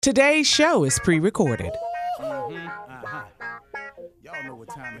Today's show is pre-recorded. Y'all know what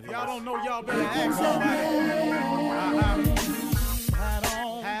time it is. Y'all don't know, y'all better ask somebody.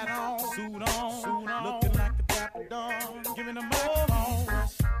 Hat on, suit on, looking like a dapper dog, giving them microphone,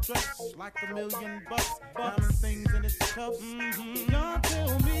 dressed like $1 million, diamond things in its cuffs. Y'all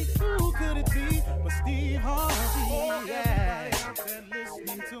tell me who could it be but Steve Harvey? Everybody out there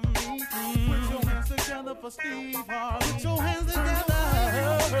listening to me, put your hands together for Steve Harvey. Put your hands together.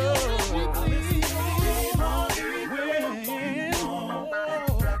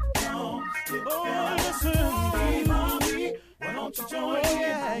 Why don't you join me?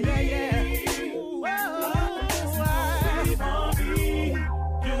 Yeah. Ooh, Steve Harvey.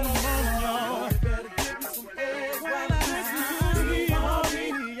 Get them on, y'all. Better give me some eggs while I listen to Steve Harvey.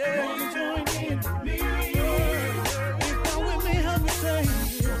 Yeah, why don't you join in with me? If you're with me, help me say,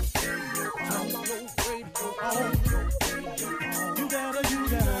 turn your radio on. You gotta turn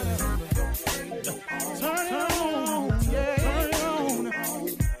it on. Yeah, turn it on.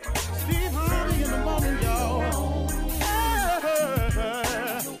 Steve Harvey in the morning, y'all.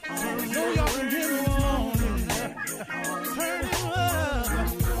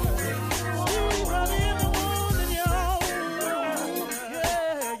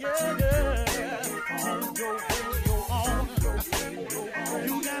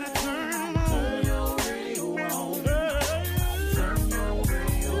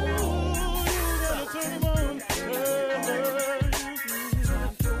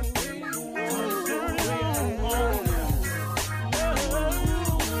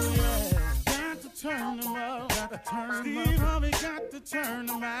 Steve Harvey got to turn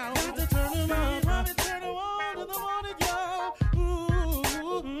them out. Got to turn them out. Harvey turn them on in the morning, y'all.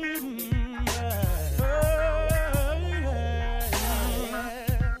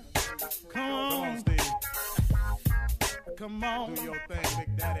 Yeah. Come on, Steve. Come on. Do your thing,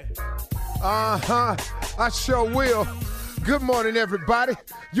 Big Daddy. I sure will. Good morning, everybody.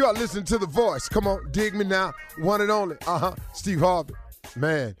 You are listening to The Voice. Come on, dig me now. One and only. Steve Harvey.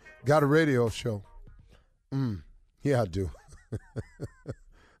 Man, got a radio show. Yeah, I do.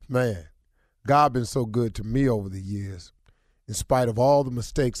 Man, God been so good to me over the years, in spite of all the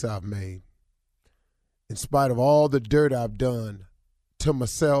mistakes I've made, in spite of all the dirt I've done to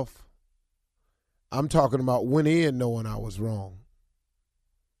myself. I'm talking about went in knowing I was wrong.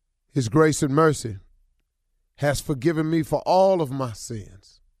 His grace and mercy has forgiven me for all of my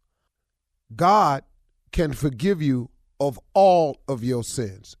sins. God can forgive you of all of your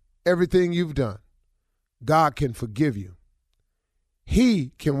sins, everything you've done. God can forgive you.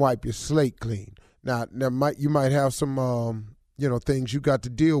 He can wipe your slate clean. Now you might have some things you got to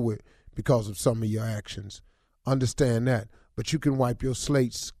deal with because of some of your actions. Understand that. But you can wipe your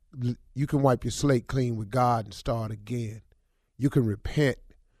slate clean with God and start again. You can repent.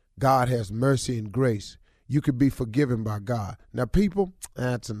 God has mercy and grace. You can be forgiven by God. Now, people,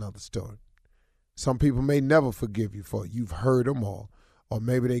 that's another story. Some people may never forgive you for it. You've hurt them or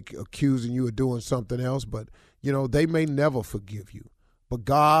maybe they accusing you of doing something else, but, they may never forgive you. But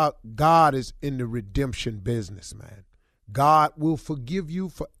God is in the redemption business, man. God will forgive you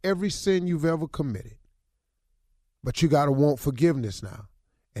for every sin you've ever committed. But you got to want forgiveness now.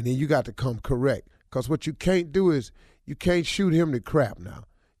 And then you got to come correct. Because what you can't do is you can't shoot him to crap now.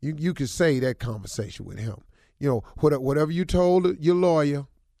 You can say that conversation with him. Whatever you told your lawyer,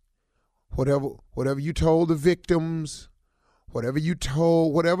 whatever you told the victims, whatever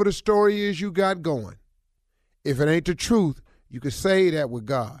the story is you got going, if it ain't the truth, you can say that with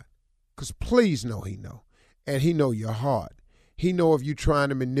God. Because please know he know. And he know your heart. He know if you trying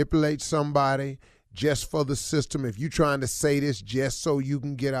to manipulate somebody just for the system, if you trying to say this just so you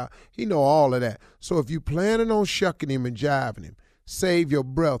can get out, he know all of that. So if you planning on shucking him and jiving him, save your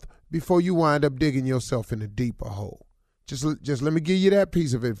breath before you wind up digging yourself in a deeper hole. Just let me give you that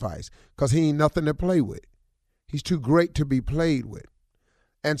piece of advice, because he ain't nothing to play with. He's too great to be played with.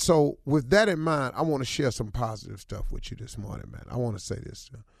 And so with that in mind, I want to share some positive stuff with you this morning, man. I want to say this.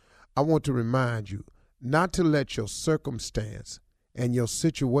 I want to remind you not to let your circumstance and your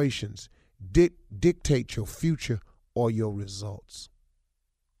situations dictate your future or your results.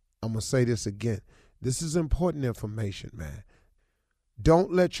 I'm going to say this again. This is important information, man.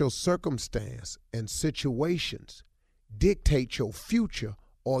 Don't let your circumstance and situations dictate your future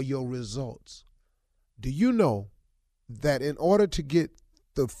or your results. Do you know that in order to get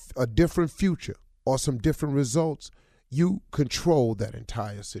a different future or some different results, you control that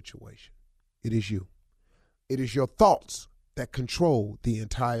entire situation? It is you. It is your thoughts that control the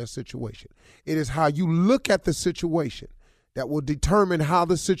entire situation. It is how you look at the situation that will determine how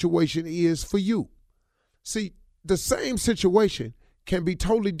the situation is for you. See, the same situation can be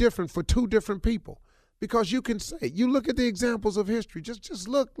totally different for two different people. Because you can say, you look at the examples of history, just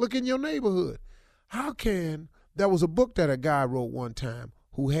look in your neighborhood. How can, there was a book that a guy wrote one time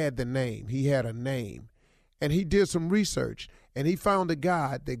who had the name, he had a name, and he did some research, and he found a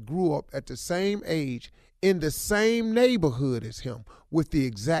guy that grew up at the same age in the same neighborhood as him with the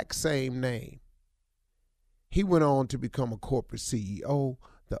exact same name. He went on to become a corporate CEO.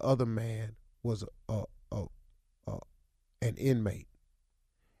 The other man was an inmate.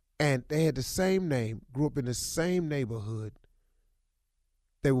 And they had the same name, grew up in the same neighborhood.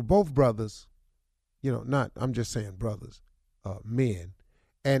 They were both brothers, I'm just saying brothers, men.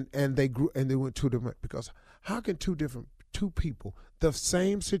 And they grew, and they went two different, because how can two people, the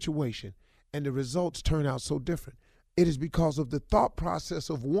same situation, and the results turn out so different? It is because of the thought process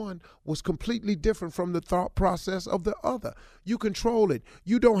of one was completely different from the thought process of the other. You control it.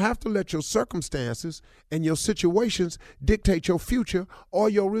 You don't have to let your circumstances and your situations dictate your future or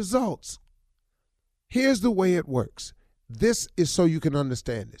your results. Here's the way it works. This is so you can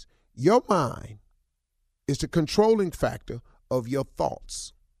understand this. Your mind is the controlling factor of your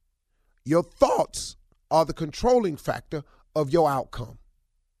thoughts. Your thoughts are the controlling factor of your outcome.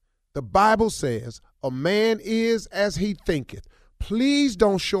 The Bible says, a man is as he thinketh. Please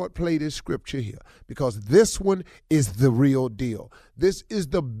don't short play this scripture here, because this one is the real deal. This is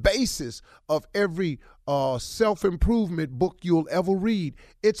the basis of every self-improvement book you'll ever read.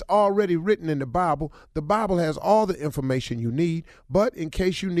 It's already written in the Bible. The Bible has all the information you need, but in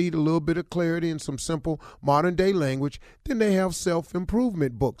case you need a little bit of clarity in some simple modern day language, then they have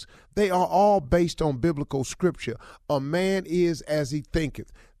self-improvement books. They are all based on biblical scripture. A man is as he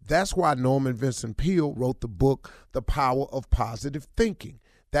thinketh. That's why Norman Vincent Peale wrote the book, The Power of Positive Thinking.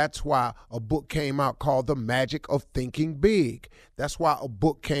 That's why a book came out called The Magic of Thinking Big. That's why a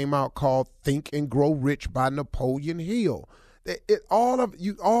book came out called Think and Grow Rich by Napoleon Hill.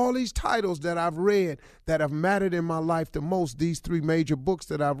 All these titles that I've read that have mattered in my life the most, these three major books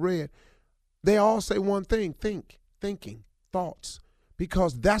that I've read, they all say one thing: thinking, thoughts,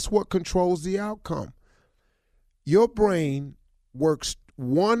 because that's what controls the outcome. Your brain works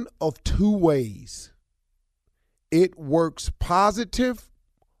one of two ways. It works positive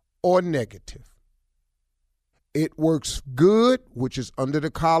or negative. It works good, which is under the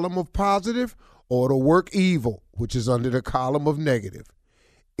column of positive, or it'll work evil, which is under the column of negative.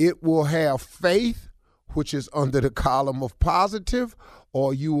 It will have faith, which is under the column of positive,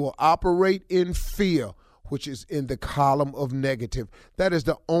 or you will operate in fear, which is in the column of negative. That is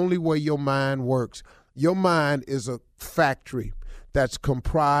the only way your mind works. Your mind is a factory that's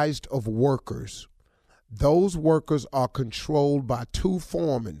comprised of workers. Those workers are controlled by two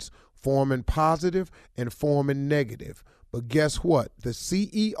foremans, foreman positive and foreman negative. But guess what? The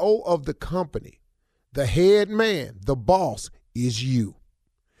CEO of the company, the head man, the boss, is you.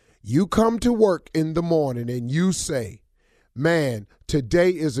 You come to work in the morning and you say, man,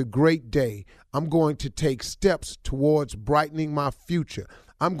 today is a great day. I'm going to take steps towards brightening my future.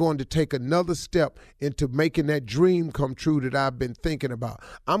 I'm going to take another step into making that dream come true that I've been thinking about.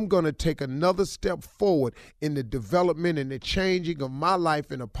 I'm going to take another step forward in the development and the changing of my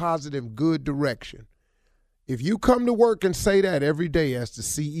life in a positive, good direction. If you come to work and say that every day as the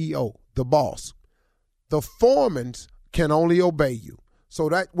CEO, the boss, the foremans can only obey you. So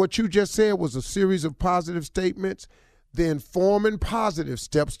that what you just said was a series of positive statements. Then foreman positive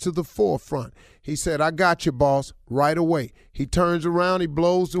steps to the forefront. He said, I got you, boss, right away. He turns around, he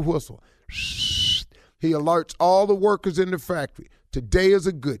blows the whistle. He alerts all the workers in the factory. Today is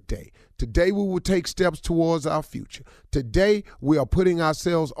a good day. Today we will take steps towards our future. Today we are putting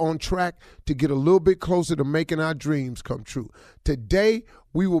ourselves on track to get a little bit closer to making our dreams come true. Today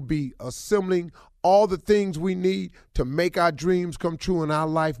we will be assembling all the things we need to make our dreams come true and our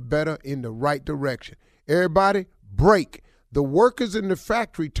life better in the right direction. Everybody, break. The workers in the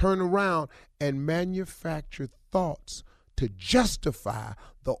factory turn around and manufacture thoughts to justify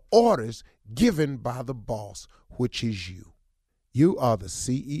the orders given by the boss, which is you. You are the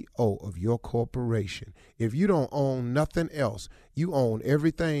CEO of your corporation. If you don't own nothing else, you own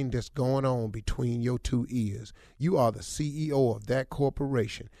everything that's going on between your two ears. You are the CEO of that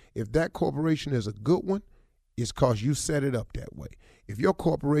corporation. If that corporation is a good one, it's because you set it up that way. If your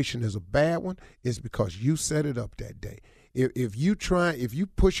corporation is a bad one, it's because you set it up that day. If you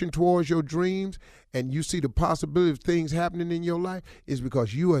pushing towards your dreams and you see the possibility of things happening in your life, it's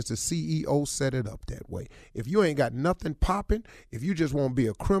because you as the CEO set it up that way. If you ain't got nothing popping, if you just want to be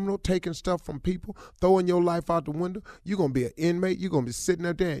a criminal, taking stuff from people, throwing your life out the window, you're going to be an inmate, you're going to be sitting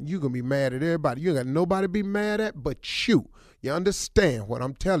up there and you're going to be mad at everybody. You ain't got nobody to be mad at but you. You understand what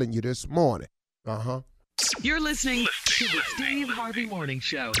I'm telling you this morning? You're listening to the Steve Harvey Morning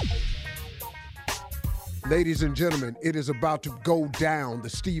Show. Ladies and gentlemen, it is about to go down. The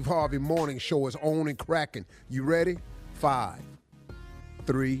Steve Harvey Morning Show is on and cracking. You ready? 5,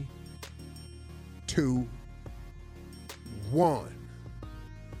 3, 2, 1.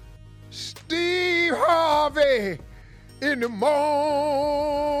 Steve Harvey in the morning.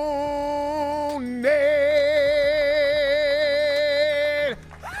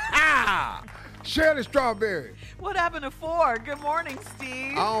 Shirley Strawberry. What happened to 4? Good morning,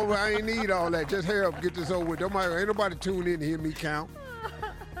 Steve. I ain't need all that. Just hurry up, get this over with. Ain't nobody tune in to hear me count.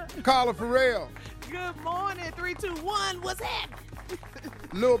 Carla Farrell. Good morning, 3, 2, 1. What's happening?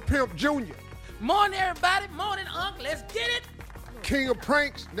 Lil Pimp Jr. Morning, everybody. Morning, Unc. Let's get it. King of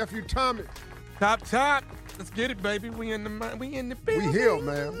Pranks, Nephew Tommy. Top. Let's get it, baby. We in the building. We here,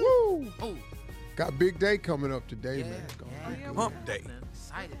 man. Woo! Got big day coming up today, man. Hump day.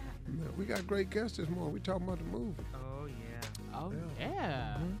 Excited. Man, we got great guests this morning. We talking about the movie. Oh, yeah. Oh,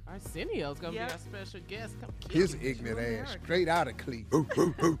 yeah. Arsenio's going to be our special guest. Come His ignorant ass, straight out of Cleveland.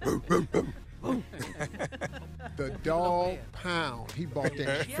 The dog pound. He bought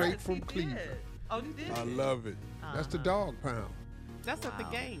that straight Yes, from he Cleveland. did. Oh, you did? I love it. That's the dog pound. That's at the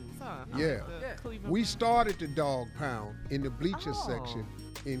games, huh? Yeah. The Cleveland We Browns. started the dog pound in the bleacher Oh. section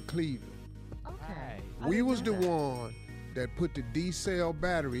in Cleveland. Okay. We was the one that put the D-cell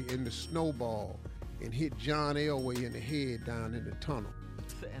battery in the snowball and hit John Elway in the head down in the tunnel.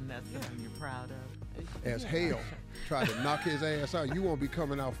 And that's something you're proud of. As hell, tried to knock his ass out. You won't be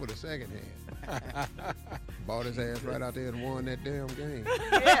coming out for the second half. Bought his ass right out there and won that damn game.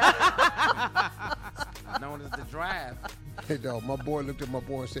 Known as the drive. Hey, dog, my boy looked at my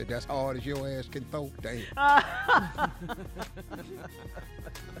boy and said, "That's hard as your ass can throw." Damn.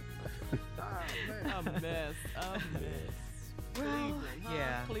 A mess. Cleveland, huh?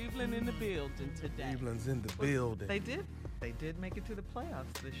 yeah. Cleveland in the building today. Cleveland's in the building. They did make it to the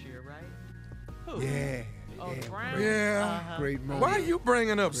playoffs this year, right? Who? Yeah. Oh, yeah. the Browns? Yeah. Great moment. Why are you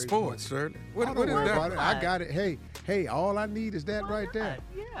bringing up Great sports, Shirley? What Don't is worry that? about it. I got it. Hey, all I need is that right there.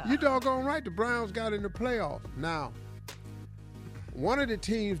 Yeah. You doggone right, the Browns got in the playoffs. Now, one of the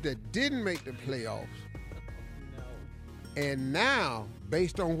teams that didn't make the playoffs, and now,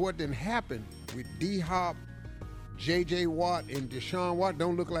 based on what done happened with D-Hop, J.J. Watt, and Deshaun Watt,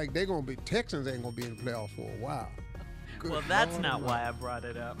 don't look like Texans ain't going to be in the playoffs for a while. Good Well, that's Lord not Almighty. why I brought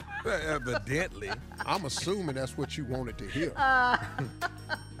it up. Evidently. I'm assuming that's what you wanted to hear. I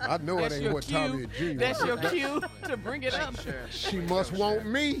know That's it ain't your what cue. Tommy and Junior That's your wanted. cue to bring it up. She must want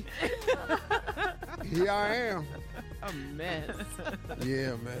me. Here I am. A mess.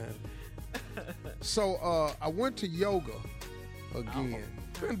 Yeah, man. So I went to yoga again.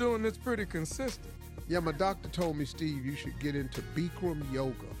 Been doing this pretty consistent. Yeah, my doctor told me, Steve, you should get into Bikram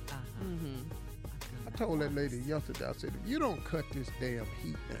yoga. I told that lady yesterday, I said, if you don't cut this damn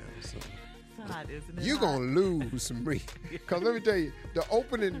heat down, son, It's hot, isn't it? you're hot? going to lose some weight. Because let me tell you, the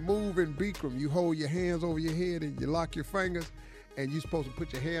opening move in Bikram, you hold your hands over your head and you lock your fingers, and you're supposed to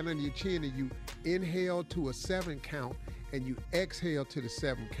put your hand under your chin and you inhale to a 7 count and you exhale to the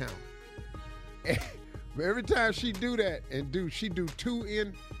 7 count. But every time she do that and she do 2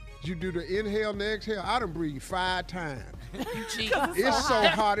 in, you do the inhale and the exhale, I done breathe 5 times. You cheat. It's so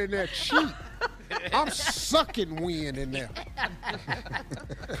hot in that sheet. I'm sucking wind in there.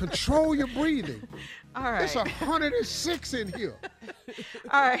 Control your breathing. All right. It's 106 in here.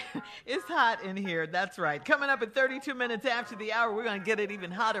 All right. It's hot in here. That's right. Coming up at 32 minutes after the hour, we're going to get it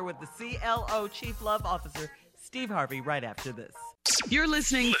even hotter with the CLO Chief Love Officer, Steve Harvey, right after this. You're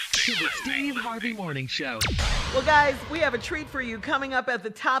listening to the Steve Harvey Morning Show. Well, guys, we have a treat for you coming up at the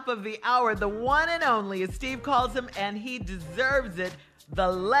top of the hour. The one and only, as Steve calls him, and he deserves it, the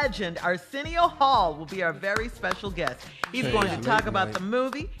legend, Arsenio Hall, will be our very special guest. He's going to talk about the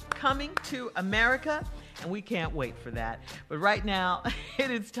movie Coming to America, and we can't wait for that. But right now, it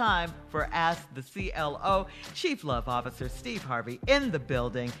is time for Ask the CLO, Chief Love Officer Steve Harvey in the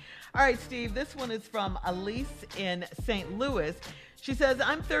building. All right, Steve, this one is from Elise in St. Louis. She says,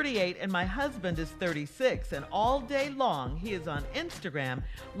 I'm 38 and my husband is 36, and all day long he is on Instagram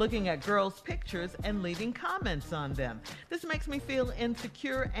looking at girls' pictures and leaving comments on them. This makes me feel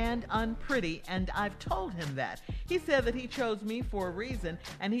insecure and unpretty, and I've told him that. He said that he chose me for a reason,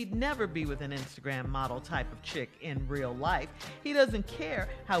 and he'd never be with an Instagram model type of chick in real life. He doesn't care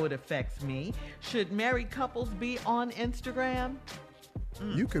how it affects me. Should married couples be on Instagram?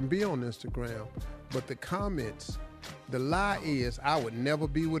 You can be on Instagram, but the comments, the lie is I would never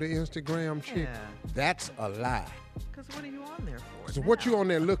be with an Instagram chick. Yeah. That's a lie. Because what are you on there for? So what now? you on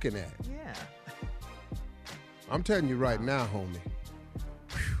there looking at? Yeah. I'm telling you right now, homie.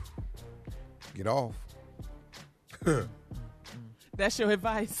 Get off. That's your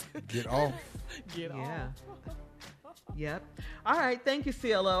advice. Get off. Get off. Yep. All right. Thank you,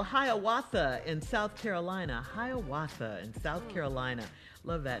 CLO. Hiawatha in South Carolina. Hiawatha in South Carolina.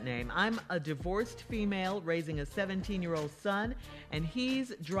 Love that name. I'm a divorced female raising a 17-year-old son, and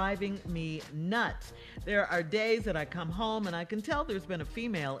he's driving me nuts. There are days that I come home and I can tell there's been a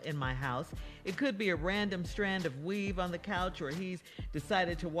female in my house. It could be a random strand of weave on the couch, or he's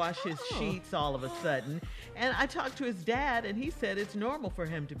decided to wash his sheets all of a sudden. And I talked to his dad, and he said it's normal for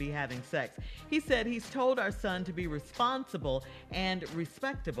him to be having sex. He said he's told our son to be responsible and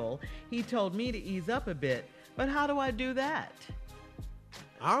respectable. He told me to ease up a bit. But how do I do that?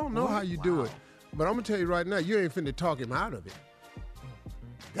 I don't know how you do it, but I'm going to tell you right now, you ain't finna talk him out of it.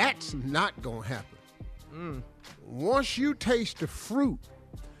 That's not going to happen. Once you taste the fruit,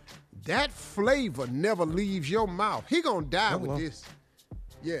 that flavor never leaves your mouth. He going to die with this.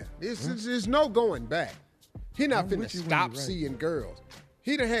 Yeah, there's no going back. He not finna stop seeing girls.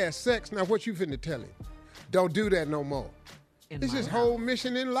 He done had sex, now what you finna tell him? Don't do that no more. It's his whole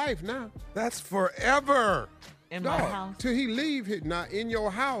mission in life now. That's forever. In my house. Till he leave here. Now, in your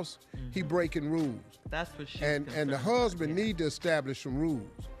house, he breaking rules. That's what she's And the husband need to establish some rules.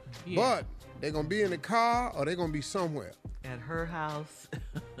 Yeah. But they're going to be in the car or they're going to be somewhere. At her house.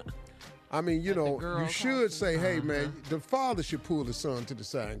 I mean, you know, you should say, hey, man, the father should pull the son to the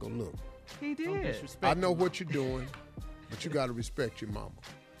side and go, look. He did. I know what you're doing, but you got to respect your mama.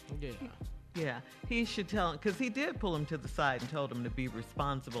 Yeah. Yeah, he should tell him, because he did pull him to the side and told him to be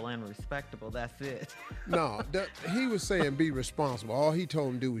responsible and respectable. That's it. No, he was saying be responsible. All he told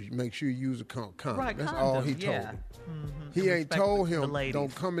him to do was make sure you use a condom. Right, That's condom, all he told him. He ain't told him,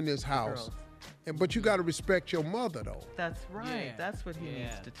 don't come in this house. But you got to respect your mother, though. That's right. Yeah. That's what he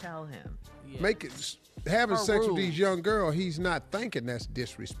needs to tell him. Yeah. Make it, having sex with these young girls, he's not thinking that's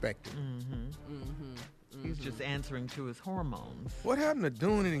disrespecting. He's just answering to his hormones. What happened to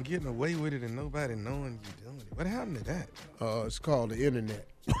doing it and getting away with it and nobody knowing you're doing it? What happened to that? It's called the internet.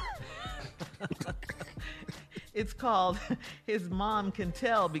 It's called, his mom can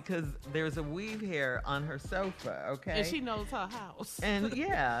tell because there's a weave hair on her sofa, okay? And she knows her house. And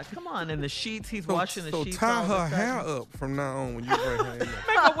yeah, come on. And the sheets, he's washing the sheets. So tie her hair up from now on when you bring her in. Make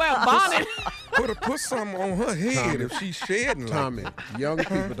her wear a bonnet. Put something on her head, Tommy, if she's shedding. Tommy, young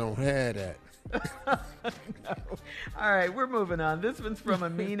people don't have that. No. All right, we're moving on. This one's from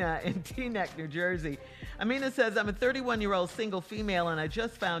Amina in Teaneck, New Jersey. Amina says, I'm a 31-year-old single female, and I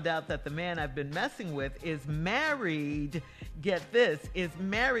just found out that the man I've been messing with is married. Get this, is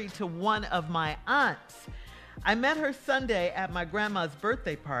married to one of my aunts. I met her Sunday at my grandma's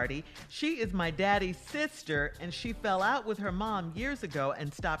birthday party. She is my daddy's sister, and she fell out with her mom years ago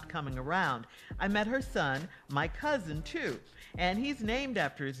and stopped coming around. I met her son, my cousin, too. And he's named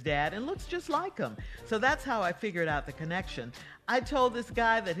after his dad and looks just like him. So that's how I figured out the connection. I told this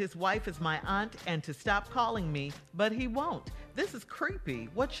guy that his wife is my aunt and to stop calling me, but he won't. This is creepy.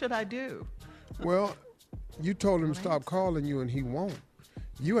 What should I do? Well, you told him to stop calling you and he won't.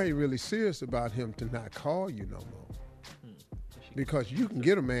 You ain't really serious about him to not call you no more. Because you can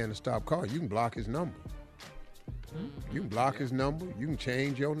get a man to stop calling. You can block his number. You can block his number. You can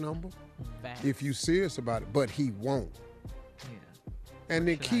change your number. If you serious about it, but he won't. And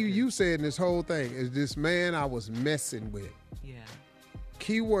the key you said in this whole thing is this man I was messing with. Yeah.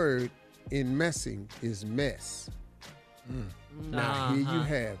 Key word in messing is mess. Now, here you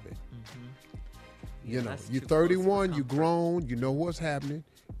have it. You know, you're 31, you grown, you know what's happening.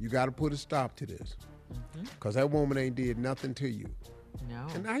 You got to put a stop to this. Because that woman ain't did nothing to you. No.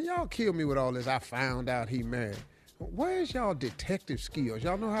 And now y'all kill me with all this, I found out he married. Where's y'all detective skills?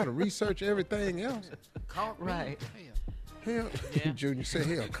 Y'all know how to research everything else? Right. Hell, Junior said,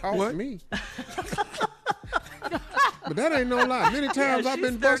 hell, caught me. But that ain't no lie. Many times I've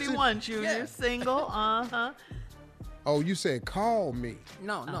been busted. 31, Junior, single, Oh, you said call me.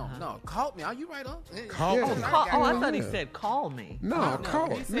 No. Call me. Are you right on? Call me. I thought he said call me. No,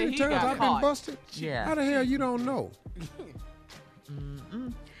 call. Many times I've been busted. Yeah. How the hell you don't know?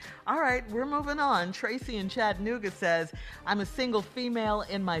 All right, we're moving on. Tracy in Chattanooga says, I'm a single female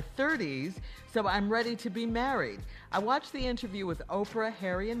in my 30s, so I'm ready to be married. I watched the interview with Oprah,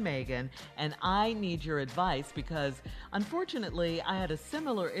 Harry, and Meghan, and I need your advice because, unfortunately, I had a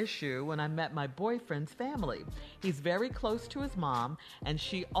similar issue when I met my boyfriend's family. He's very close to his mom, and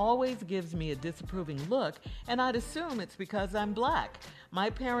she always gives me a disapproving look, and I'd assume it's because I'm black. My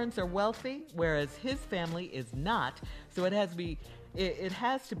parents are wealthy, whereas his family is not, so it has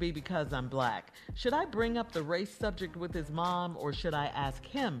to be because I'm black. Should I bring up the race subject with his mom, or should I ask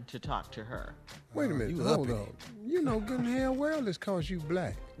him to talk to her? Wait a minute, hold on. You know good and hell well it's cause you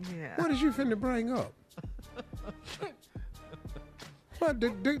black. Yeah. What is you finna bring up? But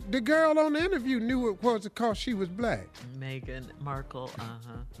the girl on the interview knew it was because she was black. Meghan Markle,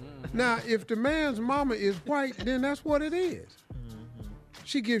 Now, if the man's mama is white, then that's what it is. Mm-hmm.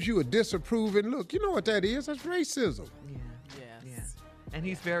 She gives you a disapproving look. You know what that is? That's racism. Yeah. And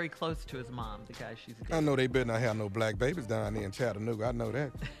he's very close to his mom, the guy she's dating. I know they better not have no black babies down there in Chattanooga. I know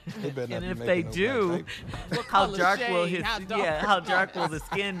that. They better not And be if they making no do, black how color dark shade? will his How dark? how dark will the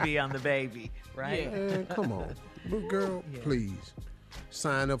skin be on the baby, right? Yeah. Man, come on. Little girl, please.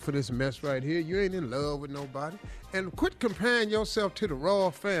 Sign up for this mess right here. You ain't in love with nobody. And quit comparing yourself to the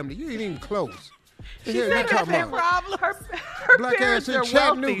royal family. You ain't even close. She The hell said you talking her, about? her Black parents ass in are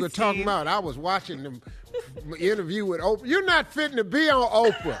Chattanooga wealthy, talking Steve. about I was watching the interview with Oprah. You're not fitting to be on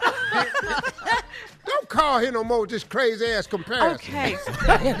Oprah. Don't call here no more with this crazy ass comparison. Okay.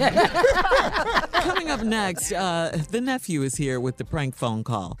 Coming up next, the nephew is here with the prank phone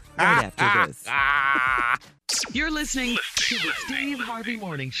call right after this. You're listening to the Steve Harvey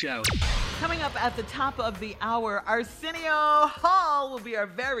Morning Show. Coming up at the top of the hour, Arsenio Hall will be our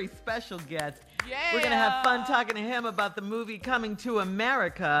very special guest. Yeah. We're going to have fun talking to him about the movie Coming to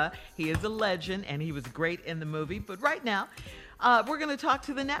America. He is a legend, and he was great in the movie. But right now, we're going to talk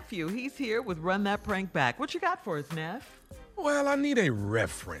to the nephew. He's here with Run That Prank Back. What you got for us, Neff? Well, I need a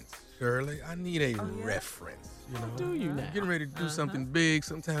reference, Shirley. I need a reference. You know, do you now? Getting ready to do something big,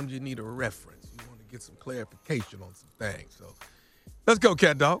 sometimes you need a reference. You want to get some clarification on some things. So let's go,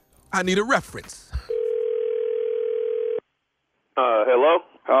 cat dog. I need a reference. Hello?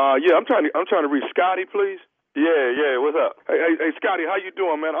 Yeah, I'm trying to reach Scotty, please. Yeah, what's up? Hey, Scotty, how you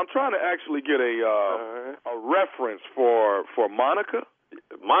doing, man? I'm trying to actually get a reference for Monica.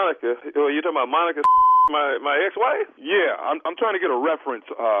 Monica? You talking about Monica, my ex-wife? Yeah, I'm trying to get a reference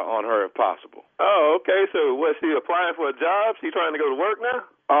on her if possible. Oh, okay. So, was she applying for a job? She trying to go to work now?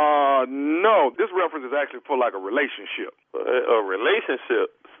 No. This reference is actually for like a relationship. A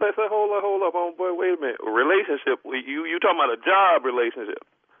relationship? Say, hold up, homeboy. Wait a minute. A relationship? You talking about a job relationship?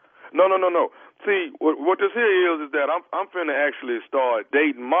 No. See, what this here is that I'm finna actually start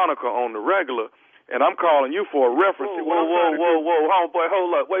dating Monica on the regular, and I'm calling you for a reference. Whoa, homeboy,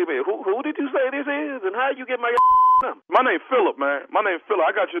 hold up. Wait a minute. Who did you say this is, and how you get my number? My name's Philip, man. My name's Philip.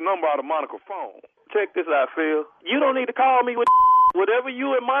 I got your number out of Monica's phone. Check this out, Phil. You don't need to call me with whatever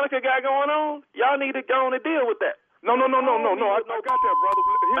you and Monica got going on. Y'all need to go on and deal with that. No. I got that, brother.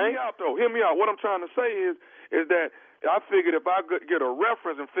 Hear me out, though. Hear me out. What I'm trying to say is that I figured if I could get a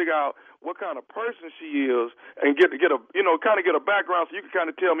reference and figure out what kind of person she is and get a background so you can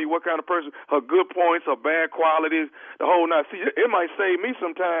kind of tell me what kind of person, her good points, her bad qualities, the whole night. See, it might save me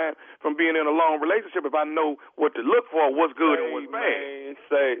some time from being in a long relationship if I know what to look for, what's good and what's bad.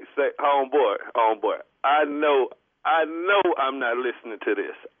 Say, homeboy, I know I'm not listening to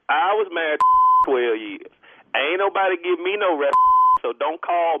this. I was married 12 years. Ain't nobody give me no rep, so don't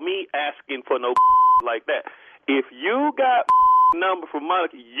call me asking for no like that. If you got number from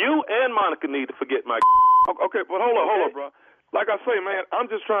Monica, you and Monica need to forget my. Okay, but hold up, bro. Like I say, man,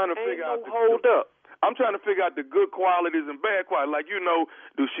 I'm just trying to figure out. I'm trying to figure out the good qualities and bad qualities. Like,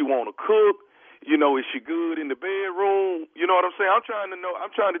 do she want to cook? Is she good in the bedroom? You know what I'm saying? I'm trying to know.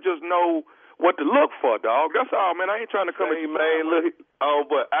 I'm trying to just know what to look for, dog. That's all, man. I ain't trying to come in. Man, look. Oh,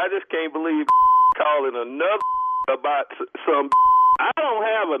 but I just can't believe calling another about some. I don't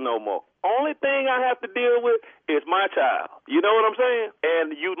have her no more. Only thing I have to deal with is my child. You know what I'm saying? And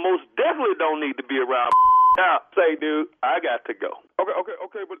you most definitely don't need to be around now. Say, dude, I got to go.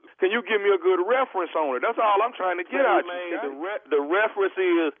 Okay, but can you give me a good reference on it? That's all I'm trying to get out of you. The reference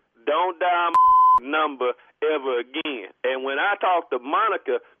is don't dial number ever again. And when I talk to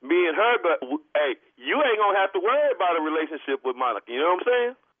Monica, me and her, hey, you ain't going to have to worry about a relationship with Monica. You know what I'm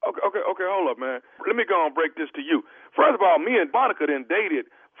saying? Okay, hold up, man. Let me go and break this to you. First of all, me and Monica done dated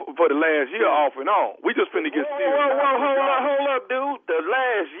for the last year off and on. We just finna get serious. Hold up, dude. The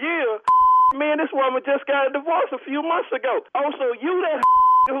last year? Man, this woman just got a divorce a few months ago. Oh, so you that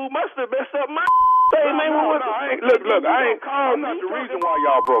who must have messed up my Hey, man, look, I'm not the reason why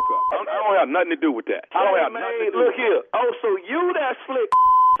y'all broke up. I don't have nothing to do with that. I don't have nothing to do with that. Look here. Oh, so you that slick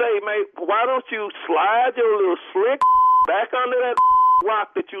say, man, why don't you slide your little slick back under that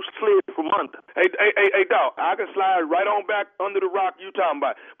rock that you slid from under? Hey, dog, I can slide right on back under the rock you talking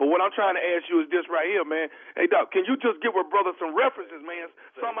about. But what I'm trying to ask you is this right here, man. Hey, dog, can you just give a brother some references, man?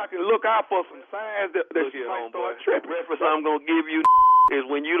 Something I can look out for, some signs that she might start tripping. Reference I'm going to give you is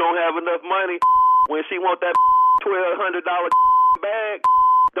when you don't have enough money, when she want that $1,200 bag,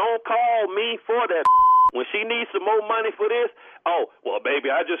 don't call me for that. When she needs some more money for this, oh, well,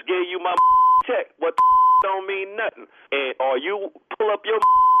 baby, I just gave you my check. What don't mean nothing. And or you pull up your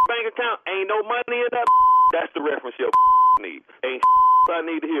bank account, ain't no money in that That's the reference your need. Ain't I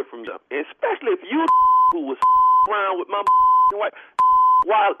need to hear from you. Especially if you who was around with my wife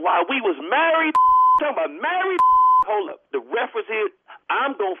while we was married. Talking about married. Hold up. The reference here,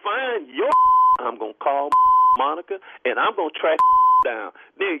 I'm going to find your I'm going to call Monica, and I'm going to track down.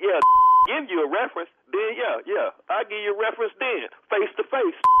 Then, yeah, give you a reference. Then, yeah, I'll give you a reference then, face to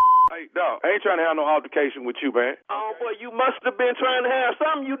face. Hey, dog, I ain't trying to have no altercation with you, man. Oh, boy, you must have been trying to have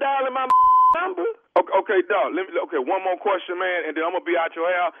something. You dialing my number. Okay, dog. One more question, man, and then I'm gonna be out your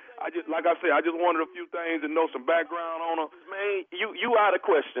hair. Like I said, I just wanted a few things and know some background on her. Man, you out of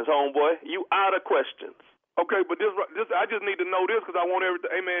questions, homeboy. You out of questions. Okay, but this I just need to know this because I want everything.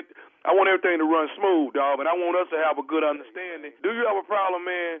 Hey, man, I want everything to run smooth, dog, and I want us to have a good understanding. Do you have a problem,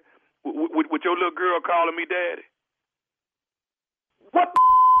 man, with your little girl calling me daddy? What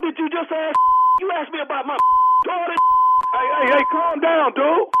did you just ask? You asked me about my daughter. Hey, calm down,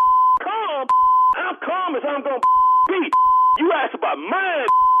 dude. Calm? I'm calm as I'm gonna be. You asked about mine.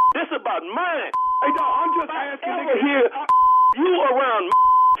 This about mine. Hey, dog, I'm just asking. Over here, you around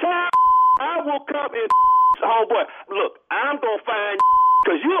child, I will come and homeboy. Look, I'm gonna find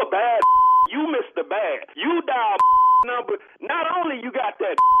because you a bad. You missed the bad. You dial number. Not only you got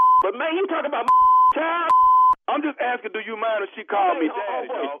that, but man, you talking about child. I'm just asking, do you mind if she called me daddy,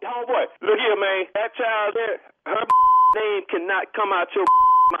 homeboy? Look here, man. That child there, her name cannot come out your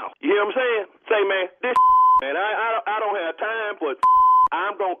mouth. You hear what I'm saying? Say, man, this man, I don't have time, but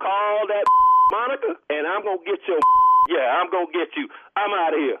I'm gonna call that Monica, and I'm gonna get your I'm gonna get you. I'm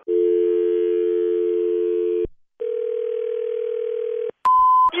out of here.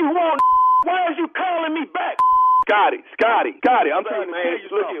 You want? Why is you calling me back? Scotty, I'm trying to tell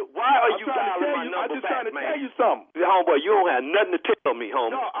you something. Why are you dialing my number back, man? I'm just trying to tell you something. Homeboy, you don't have nothing to tell me,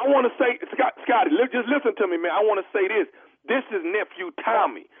 homie. No, I want to say, Scotty, just listen to me, man. I want to say this. This is nephew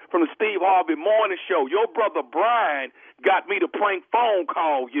Tommy from the Steve Harvey Morning Show. Your brother Brian got me to prank phone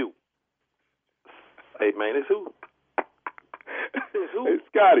call you. Hey, man, it's who? Hey,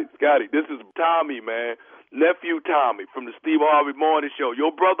 Scotty, this is Tommy, man. Nephew Tommy from the Steve Harvey Morning Show.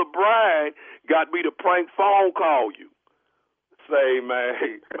 Your brother Brian got me to prank phone call you. Say, man.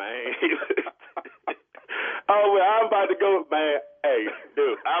 Oh, well, I'm about to go, man. Hey,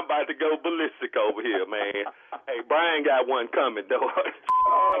 dude, I'm about to go ballistic over here, man. Hey, Brian got one coming, though.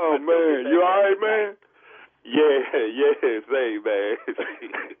 Oh, man. You all right, man? Yeah, say, man.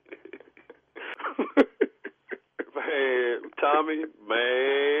 Man, Tommy,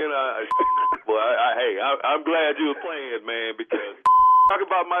 man, I'm glad you were playing, man, because talk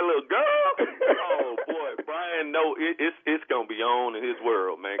about my little girl. Oh boy, Brian, no, it's gonna be on in his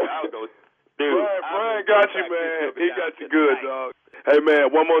world, man. I was gonna, dude. Brian got you, man. He got you good, dog. Hey,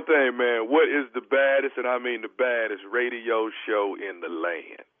 man, one more thing, man. What is the baddest, and I mean the baddest, radio show in the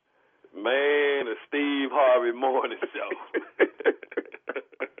land? Man, the Steve Harvey Morning Show.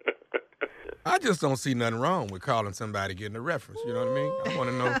 I just don't see nothing wrong with calling somebody getting a reference. You know what I mean? I want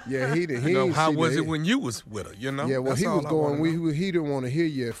to know. Yeah, he how was it when you was with her? You know? Yeah, well, That's he was going. He didn't want to hear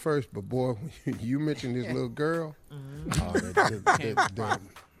you at first, but boy, you mentioned his little girl.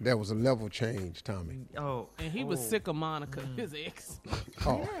 That was a level change, Tommy. Oh, and he was sick of Monica, his ex.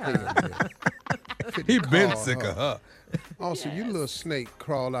 Oh, hell yeah. He been sick of her. Also, you little snake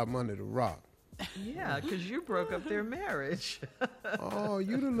crawled out under the rock. Yeah, because you broke up their marriage. Oh,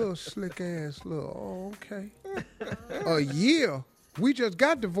 you the little slick ass little. Oh, okay. A year. We just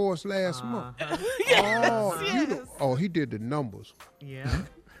got divorced last month. Yes. He did the numbers. Yeah,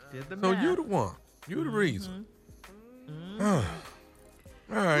 did the So math. you the one. You the reason. All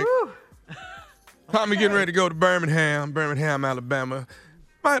right. Tommy getting ready to go to Birmingham, Alabama.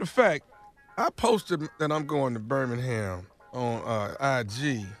 Matter of fact, I posted that I'm going to Birmingham on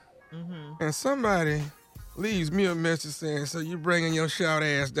IG. And somebody leaves me a message saying, so you bringing your shout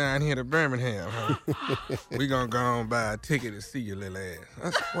ass down here to Birmingham, huh? We gonna go on buy a ticket to see your little ass.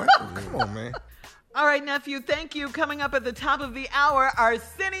 That's what? Come on, man. All right, nephew, thank you. Coming up at the top of the hour,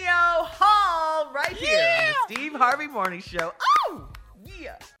 Arsenio Hall, right here on the Steve Harvey Morning Show. Oh,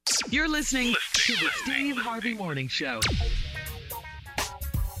 yeah. You're listening to the Steve Harvey Morning Show.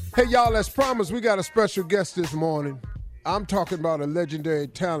 Hey, y'all, as promised, we got a special guest this morning. I'm talking about a legendary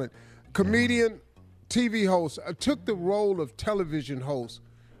talent. Comedian, TV host, took the role of television host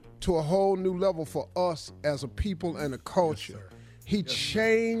to a whole new level for us as a people and a culture. He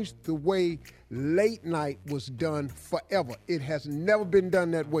changed the way late night was done forever. It has never been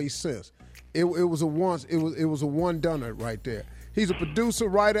done that way since. It was a one-doner right there. He's a producer,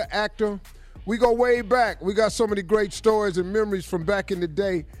 writer, actor. We go way back. We got so many great stories and memories from back in the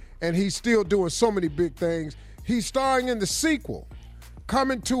day, and he's still doing so many big things. He's starring in the sequel,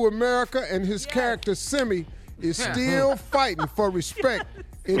 Coming to America, and his character Simi is still fighting for respect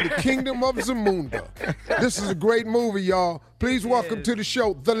in the kingdom of Zamunda. This is a great movie, y'all. Please welcome to the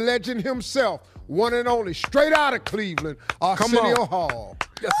show the legend himself, one and only, straight out of Cleveland, Arsenio Hall.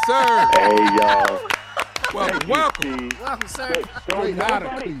 Yes, sir. Hey, y'all. Welcome. Welcome, sir. Straight out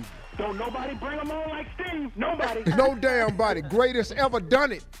of Cleveland. Don't nobody bring them on like Steve. Nobody. No damn body. Greatest ever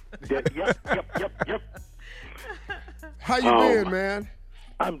done it. Yep. How you been, man?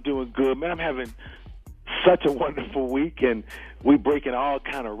 I'm doing good, man. I'm having such a wonderful week, and we breaking all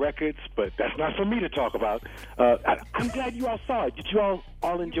kind of records, but that's not for me to talk about. I'm glad you all saw it. Did you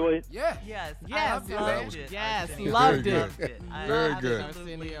all enjoy it? Yeah. Yes. Yes, I loved it. Yes, Arsenio. loved it. Loved it. I Very good.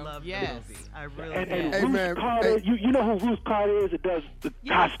 absolutely loved Yes. the movie. I really And did. Hey, Ruth man, Carter, hey. you know who Ruth Carter is? It does the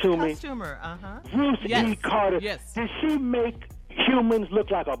costuming. Costumer, Ruth E. Carter. Yes. Did she make humans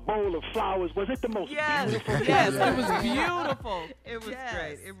look like a bowl of flowers? Was it the most beautiful thing? Yes, it was beautiful. It was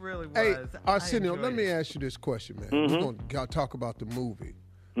great. It really was. Hey, I Arsenio, enjoyed let me it. ask you this question, man. We're going to talk about the movie.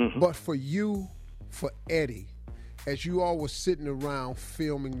 But for you, for Eddie, as you all were sitting around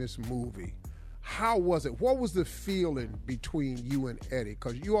filming this movie, how was it? What was the feeling between you and Eddie?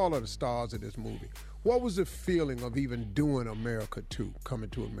 Because you all are the stars of this movie. What was the feeling of even doing America 2, coming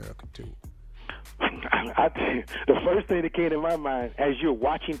to America 2? The first thing that came to my mind as you're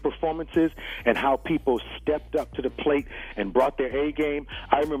watching performances and how people stepped up to the plate and brought their A game,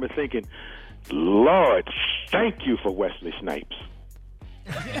 I remember thinking, Lord, thank you for Wesley Snipes.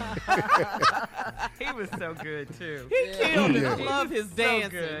 He was so good too. He killed it. Yeah. I love his So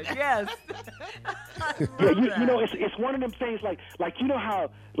dancing. good. Yes. Yeah, you know, it's one of them things like you know how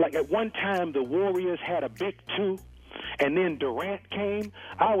like at one time the Warriors had a big 2 and then Durant came.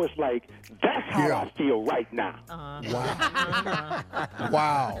 I was like, that's how I feel right now.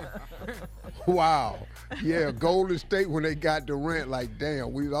 Wow. Yeah, Golden State, when they got Durant, like,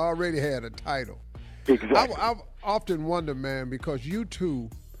 damn, we already had a title. Exactly. I've often wondered, man, because you two,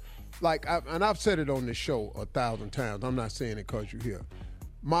 like, and I've said it on this show 1,000 times. I'm not saying it because you're here.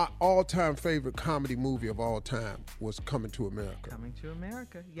 My all-time favorite comedy movie of all time was Coming to America. Coming to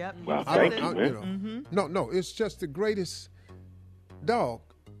America. Yep. Well, you said thank it. you, man. No, it's just the greatest. Dog,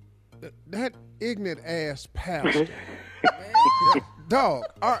 that ignorant ass pastor. Dog,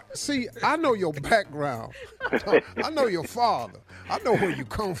 see, I know your background. I know your father. I know where you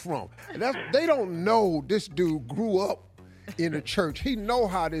come from. They don't know this dude grew up in the church. He know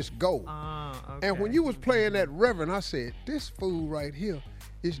how this go. Okay. And when you was playing that reverend, I said, this fool right here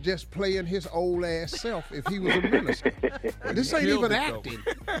is just playing his old ass self if he was a minister. This ain't even acting.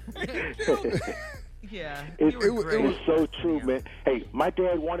 Yeah. It You were great. was so true, man. Hey, my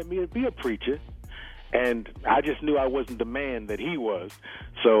dad wanted me to be a preacher, and I just knew I wasn't the man that he was.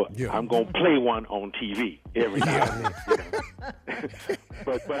 So I'm gonna play one on TV every now and then.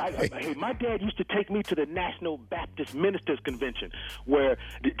 But hey, my dad used to take me to the National Baptist Ministers Convention, where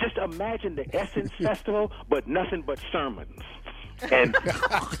just imagine the Essence Festival, but nothing but sermons. And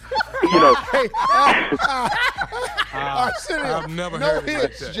you know, Arsenio, I've never no heard it like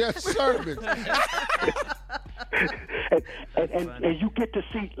hits, that. just sermons. and you get to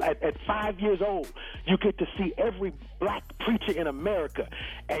see at 5 years old, you get to see every black preacher in America,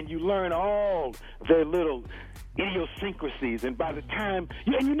 and you learn all their little idiosyncrasies. And by the time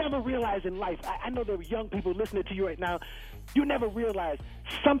you never realize in life, I know there are young people listening to you right now, you never realize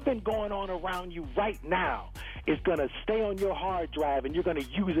something going on around you right now is going to stay on your hard drive, and you're going to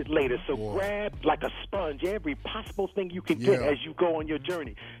use it later. So grab like a sponge every possible thing you can get as you go on your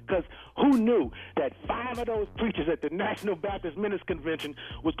journey. Because who knew that 5 of those preachers at the National Baptist Ministers Convention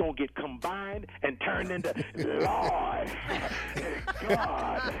was going to get combined and turned into Lord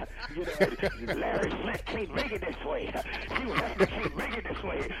God. You know, Larry Flint can't make it this way. You can't make it this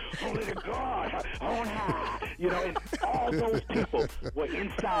way. Only the God on high. You know, and all those people were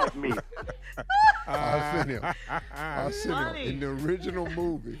inside me. Arsenio, funny. in the original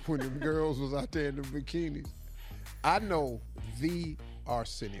movie, when the girls was out there in the bikinis, I know the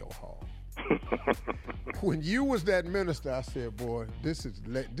Arsenio Hall. When you was that minister, I said, boy, this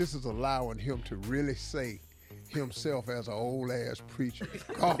is allowing him to really say himself as an old ass preacher.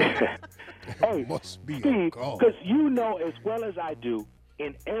 God, Hey, must be a Steve, God. because you know as well as I do,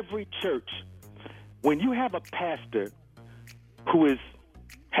 in every church, when you have a pastor who is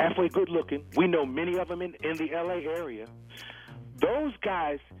halfway good looking, we know many of them in the LA area, those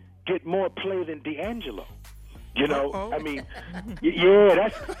guys get more play than D'Angelo. You know, I mean, yeah,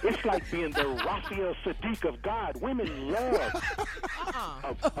 it's like being the Raphael Sadiq of God. Women love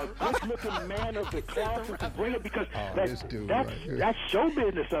a good-looking man of the cloth who can bring it because that's show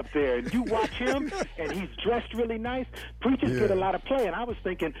business up there. And you watch him, and he's dressed really nice. Preachers get a lot of play, and I was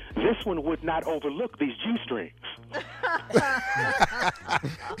thinking this one would not overlook these G-strings.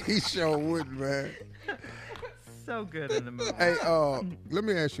 He sure wouldn't, man. So good in the movie. Hey, let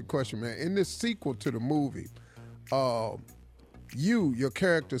me ask you a question, man. In this sequel to the movie, your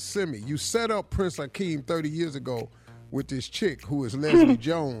character Simi, you set up Prince Hakeem 30 years ago with this chick who is Leslie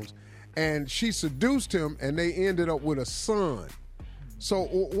Jones, and she seduced him, and they ended up with a son. So,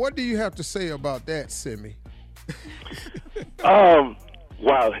 what do you have to say about that, Simi?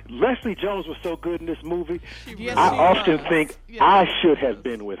 Wow, Leslie Jones was so good in this movie. I often think I should have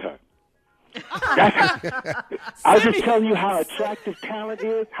been with her. I was just telling you how attractive talent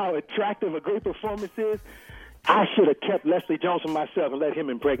is, how attractive a great performance is. I should have kept Leslie Jones for myself and let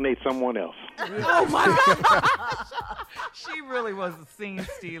him impregnate someone else. Oh, my gosh. She really was a scene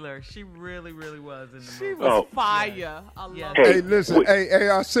stealer. She really, really was in the movie. She was fire. I love it. Hey, listen. Hey,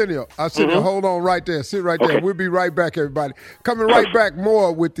 Arsenio, hold on right there. Sit right there. We'll be right back, everybody. Coming right back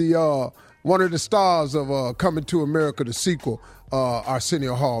more with the one of the stars of Coming to America, the sequel,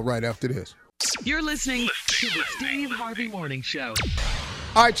 Arsenio Hall, right after this. You're listening to the Steve Harvey Morning Show.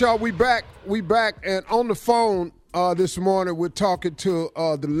 All right, y'all, we back, and on the phone this morning, we're talking to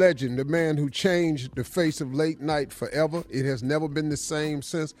the legend, the man who changed the face of late night forever. It has never been the same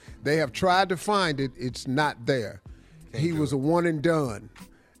since. They have tried to find it. It's not there. He was a one and done.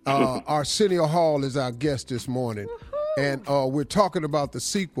 Arsenio Hall is our guest this morning, and we're talking about the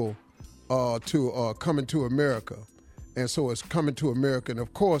sequel to Coming to America. And so it's Coming to America, and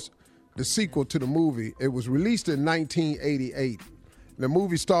of course, the sequel to the movie. It was released in 1988. The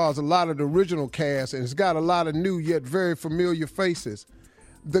movie stars a lot of the original cast, and it's got a lot of new yet very familiar faces.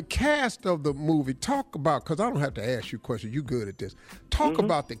 The cast of the movie, talk about, because I don't have to ask you questions, you're good at this. Talk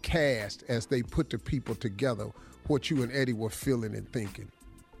about the cast as they put the people together, what you and Eddie were feeling and thinking.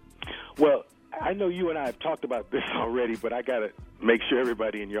 Well, I know you and I have talked about this already, but I got to make sure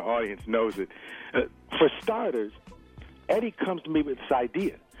everybody in your audience knows it. For starters, Eddie comes to me with this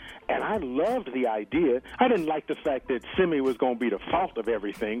idea. And I loved the idea. I didn't like the fact that Simi was going to be the fault of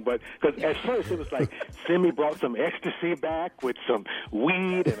everything, but because at first it was like Simi brought some ecstasy back with some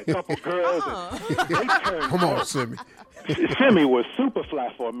weed and a couple girls. And they turned Come on, Simi. Simi was super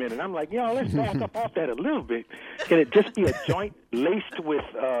fly for a minute. I'm like, let's back up off that a little bit. Can it just be a joint laced with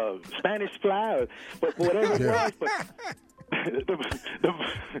Spanish fly, but whatever it was? But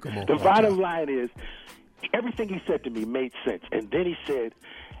the bottom line is, everything he said to me made sense. And then he said,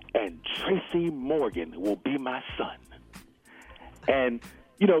 and Tracy Morgan will be my son. And,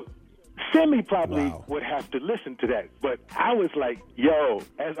 Simi probably would have to listen to that. But I was like,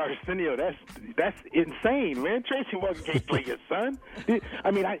 as Arsenio, that's insane, man. Tracy Morgan can't play your son.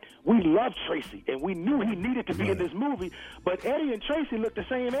 I mean, we love Tracy, and we knew he needed to be in this movie. But Eddie and Tracy look the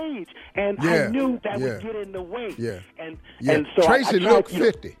same age, and I knew that would get in the way. Yeah. And so Tracy looked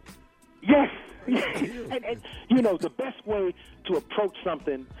 50. Yes. and the best way to approach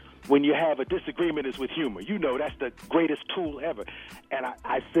something when you have a disagreement is with humor. That's the greatest tool ever. And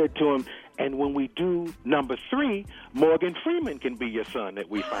I said to him, and when we do number 3, Morgan Freeman can be your son that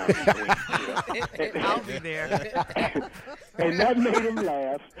we find between. I'll be there. And that made him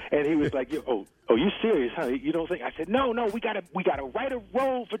laugh. And he was like, you serious, huh? You don't think? I said, no, we gotta write a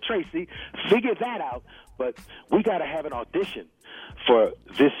role for Tracy, figure that out, but we gotta have an audition for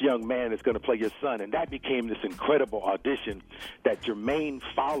this young man that's going to play your son. And that became this incredible audition that Jermaine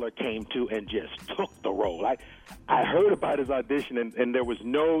Fowler came to and just took the role. I heard about his audition, and there was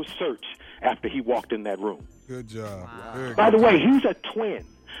no search after he walked in that room. Good job. Wow. By the way, he's a twin.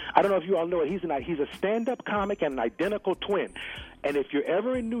 I don't know if you all know it. He's a stand-up comic and an identical twin. And if you're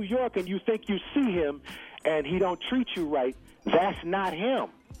ever in New York and you think you see him and he don't treat you right, that's not him.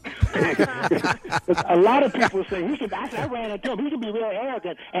 A lot of people say I ran into him. He can be real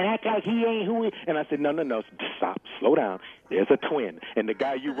arrogant and act like he ain't who he. And I said, no, stop, slow down. There's a twin, and the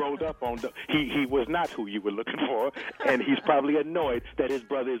guy you rolled up on, he was not who you were looking for, and he's probably annoyed that his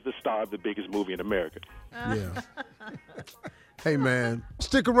brother is the star of the biggest movie in America. Yeah. Hey, man,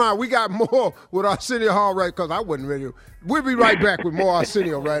 stick around. We got more with Arsenio Hall, right? Because I wasn't ready. We'll be right back with more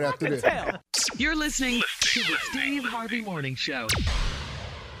Arsenio right after this. You're listening to the Steve Harvey Morning Show.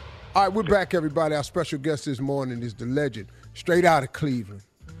 All right, we're back, everybody. Our special guest this morning is the legend, straight out of Cleveland.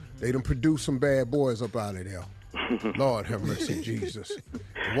 They done produced some bad boys up out of there. Lord have mercy, Jesus.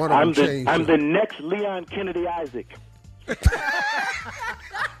 One of them I'm the next Leon Kennedy Isaac.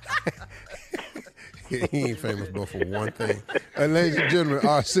 He ain't famous but for one thing. And ladies and gentlemen,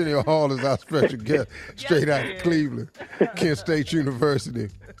 Arsenio Hall is our special guest, straight out of Cleveland, Kent State University.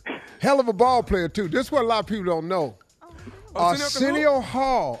 Hell of a ball player, too. This is what a lot of people don't know. Arsenio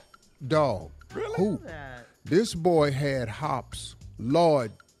Hall, dog. Really? Who? This boy had hops.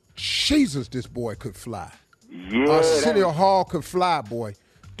 Lord Jesus, this boy could fly. Yeah. Arsenio Hall could fly, boy.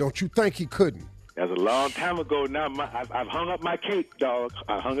 Don't you think he couldn't? That was a long time ago now. I've hung up my cape, dog.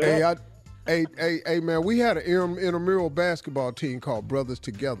 I hung it up. Hey, man, we had an intramural basketball team called Brothers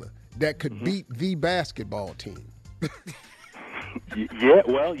Together that could beat the basketball team. Yeah,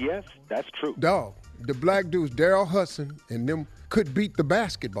 well, yes, that's true. Dog, the black dudes, Daryl Hudson, and them could beat the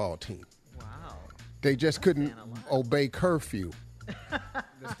basketball team. Wow. They just couldn't obey curfew.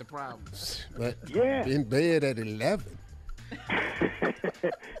 That's the problem. But Yeah. in bed at 11.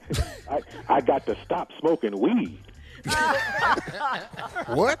 I got to stop smoking weed.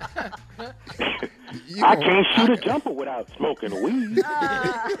 What? I can't shoot a jumper without smoking weed.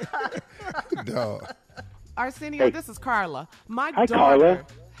 Dog. Arsenio, this is Carla. My Hi, daughter. Carla.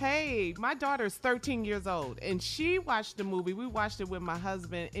 Hey, my daughter is 13 years old, and she watched the movie. We watched it with my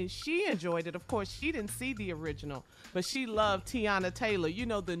husband, and she enjoyed it. Of course, she didn't see the original, but she loved Tiana Taylor. You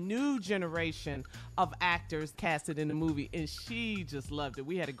know, the new generation of actors casted in the movie, and she just loved it.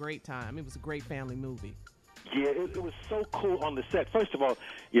 We had a great time. It was a great family movie. Yeah, it was so cool on the set. First of all,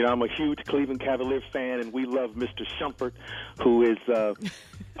 you know, I'm a huge Cleveland Cavaliers fan, and we love Mr. Shumpert, who is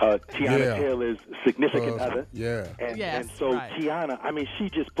Tiana Taylor's significant other. Yeah. And so Tiana, I mean, she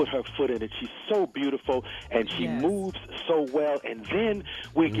just put her foot in it. She's so beautiful, and she moves so well. And then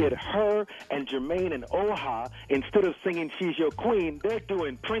we get her and Jermaine and Oha. Instead of singing She's Your Queen, they're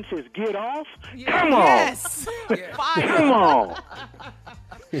doing Princess Get Off. Come on. Yes. Come on.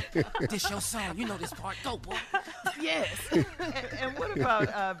 This your song. You know this part. Go, boy. Yes. And what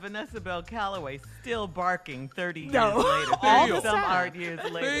about Vanessa Bell Calloway still barking 30 years No. later, All the 30-some time. odd years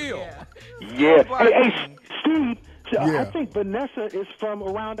later? Yeah. Barking. Hey, Steve, Yeah. I think Vanessa is from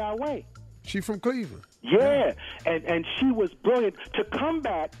around our way. She from Cleveland. Yeah, and she was brilliant to come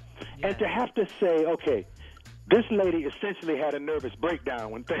back and to have to say, okay, this lady essentially had a nervous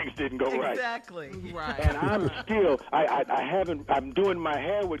breakdown when things didn't go right. Exactly. Right. And I'm still, I'm doing my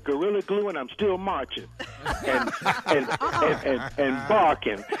hair with Gorilla Glue, and I'm still marching and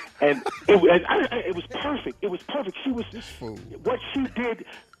barking, and it was perfect. It was perfect. She was, what she did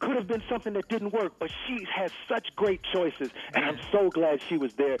could have been something that didn't work, but she has such great choices, and I'm so glad she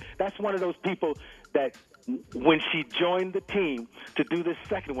was there. That's one of those people that when she joined the team to do this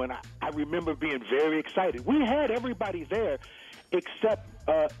second one, I remember being very excited. We had everybody there except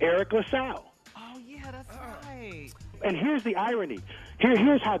Eric LaSalle. Oh, yeah, that's right. And here's the irony.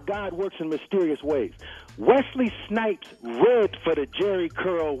 Here's how God works in mysterious ways. Wesley Snipes read for the Jerry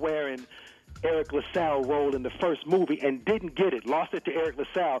Curl wearing Eric LaSalle role in the first movie and didn't get it, lost it to Eric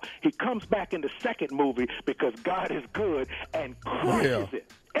LaSalle. He comes back in the second movie because God is good and crushes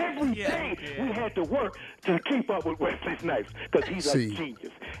it. Every day we had to work to keep up with Wesley Snipes because he's a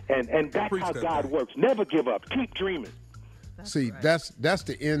genius. And that's how God works. Never give up. Keep dreaming. That's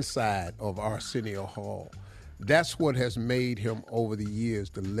the inside of Arsenio Hall. That's what has made him over the years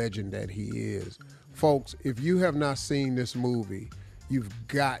the legend that he is. Folks, if you have not seen this movie, you've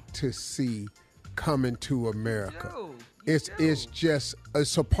got to see Coming to America. It's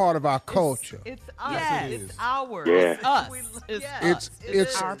a part of our culture. It's us. It's ours. Yeah. It's us.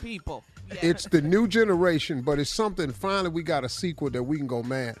 It's our people. It's the new generation, but it's something. Finally, we got a sequel that we can go,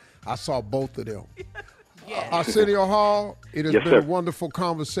 man, I saw both of them. Arsenio Hall, it has been a wonderful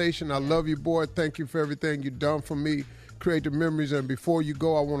conversation. I love you, boy. Thank you for everything you've done for me. Creative memories. And before you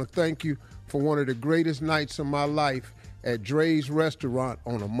go, I want to thank you for one of the greatest nights of my life at Dre's Restaurant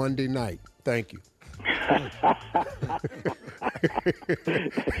on a Monday night. Thank you. That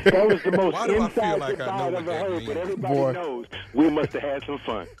was the most Why do I feel inside like I know I've what ever that heard, means? but everybody Boy. knows we must have had some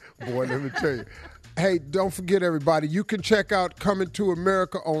fun. Boy, let me tell you. Hey, don't forget, everybody, you can check out Coming to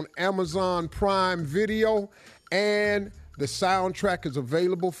America on Amazon Prime Video, and the soundtrack is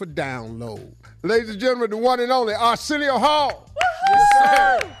available for download. Ladies and gentlemen, the one and only Arsenio Hall. Yes,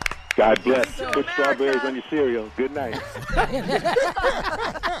 sir. God bless. Put strawberries on your cereal. Good night.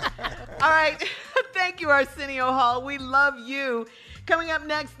 All right. Thank you, Arsenio Hall. We love you. Coming up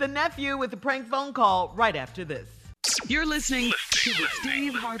next, the nephew with the prank phone call right after this. You're listening to the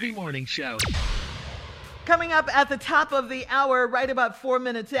Steve Harvey Morning Show. Coming up at the top of the hour, right about 4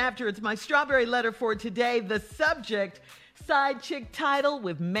 minutes after, it's my strawberry letter for today. The subject, side chick title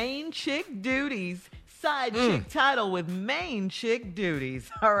with main chick duties. Side chick title with main chick duties.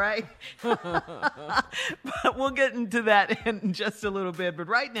 All right. But we'll get into that in just a little bit. But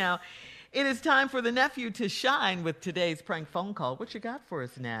right now, It is time for the nephew to shine with today's prank phone call. What you got for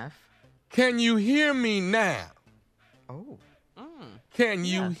us, Neff? Can you hear me now? Oh. Can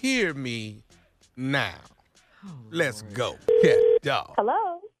you Yes. hear me now? Oh, Let's Lord. go. Cat dog.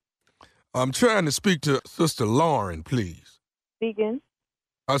 Hello. I'm trying to speak to Sister Lauren, please. Speaking.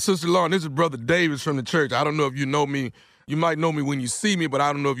 Sister Lauren, this is Brother Davis from the church. I don't know if you know me. You might know me when you see me, but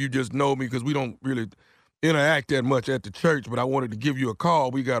I don't know if you just know me because we don't really interact that much at the church. But I wanted to give you a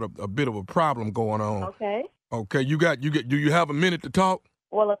call. We got a bit of a problem going on. Okay. Okay, do you have a minute to talk?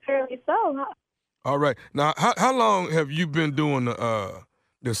 Well, apparently so. Huh? All right. Now, how long have you been doing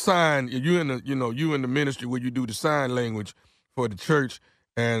the sign? You in the ministry where you do the sign language for the church,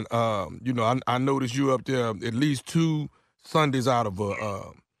 and I noticed you up there at least 2 Sundays out of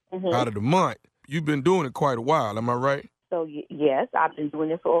the month. You've been doing it quite a while. Am I right? So, yes, I've been doing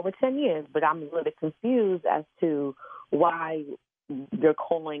this for over 10 years, but I'm a little bit confused as to why you're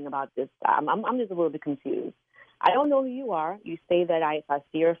calling about this. I'm just a little bit confused. I don't know who you are. You say that if I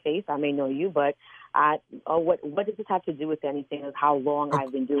see your face, I may know you, but what does this have to do with anything of how long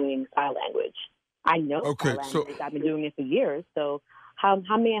I've been doing sign language? I know sign language. I've been doing it for years. So how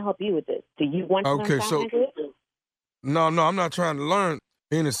may I help you with this? Do you want to learn sign language? No, I'm not trying to learn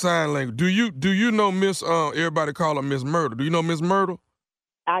any sign language. Do you know Miss everybody call her Miss Myrtle? Do you know Miss Myrtle?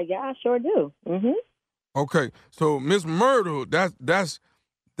 Yeah, I sure do. Mm-hmm. Okay, so Miss Myrtle, that's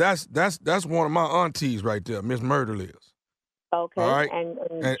one of my aunties right there. Miss Myrtle is. Okay, all right?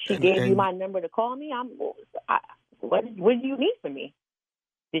 and she gave you my number to call me. What do you need from me?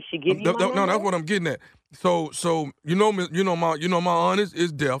 Did she give you my number? No, that's what I'm getting at. So my aunt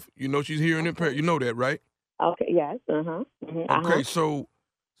is deaf. You know she's hearing impaired. You know that, right? Okay. Yes. Mm-hmm. Okay. So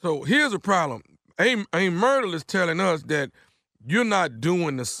here's a problem. Aunt Myrtle is telling us that you're not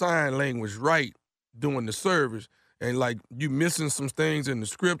doing the sign language right during the service, and like you missing some things in the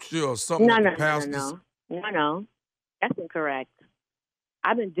scripture or something. No. That's incorrect.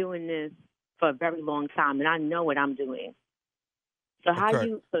 I've been doing this for a very long time, and I know what I'm doing. So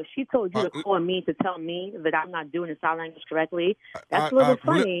so she told you to call me to tell me that I'm not doing the sign language correctly. That's a little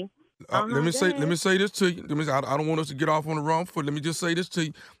funny. Let me say this to you. I don't want us to get off on the wrong foot. Let me just say this to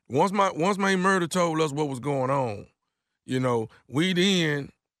you. Once my murder told us what was going on, we then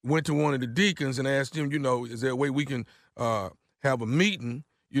went to one of the deacons and asked him, is there a way we can have a meeting,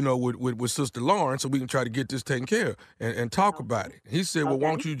 with Sister Lauren so we can try to get this taken care of and talk about it. He said, well,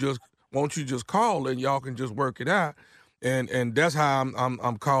 won't you just call and y'all can just work it out. And that's how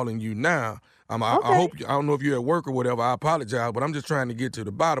I'm calling you now. I hope I don't know if you're at work or whatever. I apologize, but I'm just trying to get to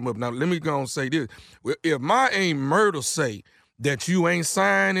the bottom of it. Now, let me go and say this: if my Aunt Myrtle say that you ain't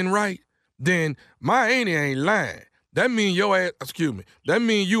signing right, then my auntie ain't lying. That mean your ass. Excuse me. That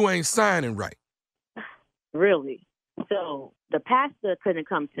mean you ain't signing right. Really? So the pastor couldn't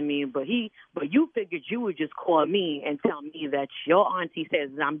come to me, but you figured you would just call me and tell me that your auntie says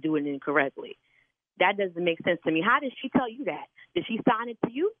that I'm doing it incorrectly. That doesn't make sense to me. How did she tell you that? Did she sign it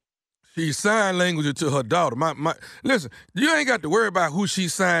to you? She signed language to her daughter. Listen, you ain't got to worry about who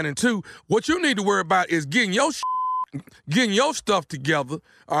she's signing to. What you need to worry about is getting your stuff together,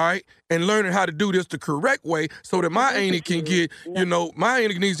 all right, and learning how to do this the correct way so that my auntie can get, my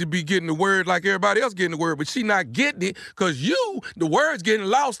auntie needs to be getting the word like everybody else getting the word, but she not getting it because the word's getting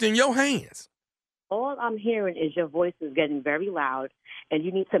lost in your hands. All I'm hearing is your voice is getting very loud, and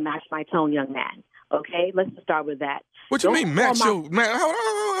you need to match my tone, young man. Okay, let's just start with that. What you mean, match your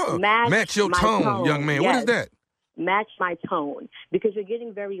match your tone, young man? Yes. What is that? Match my tone, because you're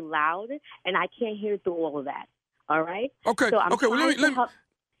getting very loud, and I can't hear through all of that. All right. Okay. So I'm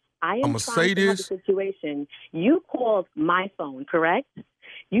gonna say this. Help the situation. You called my phone, correct?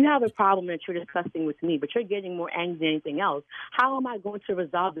 You have a problem that you're discussing with me, but you're getting more angry than anything else. How am I going to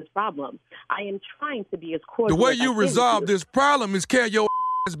resolve this problem? I am trying to be as cordial. The way you resolve this problem is carry your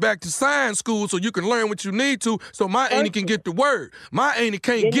back to science school so you can learn what you need to so my auntie can get the word. My auntie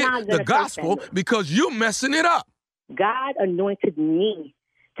can't get the gospel because you messing it up. God anointed me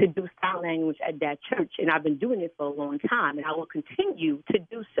to do sign language at that church, and I've been doing it for a long time, and I will continue to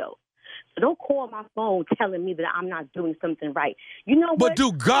do so. So don't call my phone telling me that I'm not doing something right. You know what? But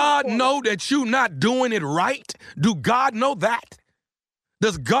do God know that you're not doing it right? Do God know that?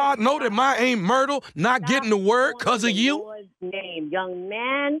 Does God know that my Aunt Myrtle not getting the word because of you? Lord's name, young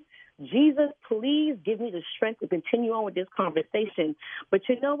man. Jesus, please give me the strength to continue on with this conversation. But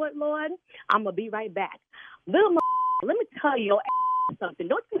you know what, Lord? I'm going to be right back. Little let me tell you something.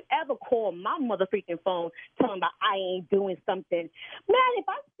 Don't you ever call my mother-freaking phone telling me I ain't doing something. Man, if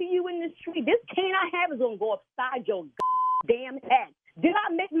I see you in the street, this cane I have is going to go upside your damn head. Did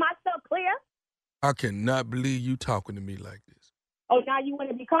I make myself clear? I cannot believe you talking to me like this. Oh, now you want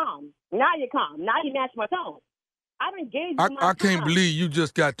to be calm. Now you're calm. Now you match my tone. I done gave you my I can't time. believe you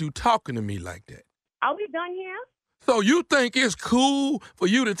just got through talking to me like that. Are we done here? So you think it's cool for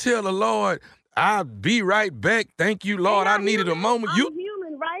you to tell the Lord, I'll be right back. Thank you, Lord. I needed a moment. I'm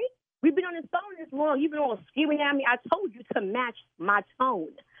human, right? We've been on this phone this long. You've been all screaming at me. I told you to match my tone.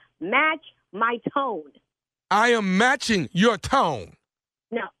 Match my tone. I am matching your tone.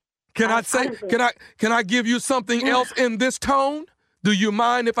 No. Can I give you something else in this tone? Do you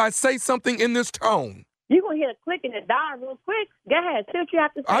mind if I say something in this tone? You're going to hear a click and a dial real quick. Go ahead. See what you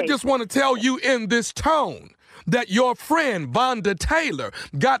have to say. I just want to tell you in this tone that your friend, Vonda Taylor,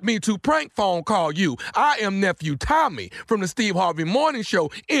 got me to prank phone call you. I am nephew Tommy from the Steve Harvey Morning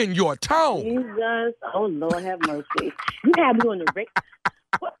Show in your tone. Jesus. Oh, Lord have mercy. You have me on the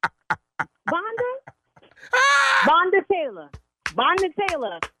What? Vonda? Vonda Taylor. Vonda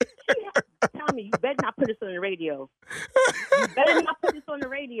Taylor. Tommy, you better not put this on the radio. You better not put this on the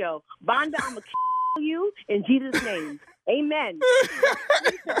radio. Vonda, I'm going to kill you in Jesus' name. Amen.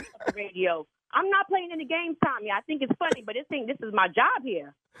 The radio. I'm not playing any games, Tommy. I think it's funny, but this is my job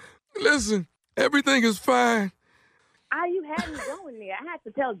here. Listen, everything is fine. You had me going there. I had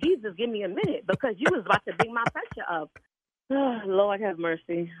to tell Jesus, give me a minute, because you was about to bring my pressure up. Oh, Lord have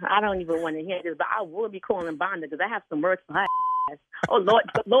mercy. I don't even want to hear this, but I will be calling Vonda because I have some words for her ass. Oh, Lord,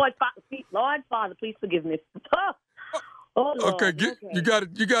 Father, please forgive me. Oh, Lord. Okay, you got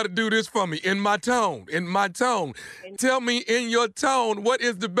to do this for me in my tone. Tell me in your tone, what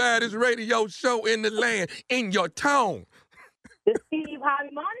is the baddest radio show in the land? In your tone. The Steve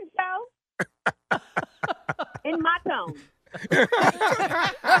Harvey Morning Show. In my tone.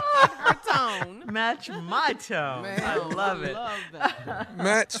 Her tone. Match my tone. Man, I love it. Love that.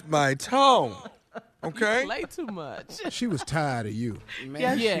 Match my tone. Okay? You play too much. She was tired of you.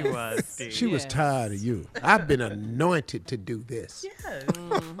 Man, Yes, she was, Steve. She was tired of you. I've been anointed to do this. Yes.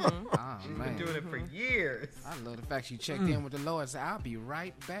 Oh, She's man. been doing it for years. I love the fact she checked in with the Lord and said, I'll be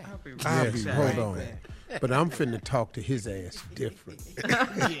right back. Yes, hold on. But I'm finna talk to his ass different.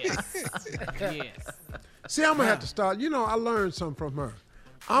 Yes. See, I'm going to have to start. You know, I learned something from her.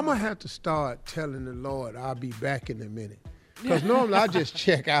 I'm going to have to start telling the Lord I'll be back in a minute. Because normally I just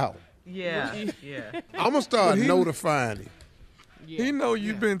check out. Yeah. I'm going to start notifying him. Yeah. He know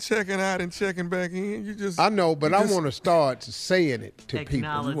you've been checking out and checking back in. I know, but I want to start saying it to people.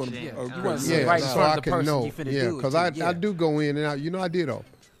 Acknowledge wanna- it. You want to Yeah, right in so front I of the can person know. you finna Yeah, do it because to. I do go in and out. You know, I did a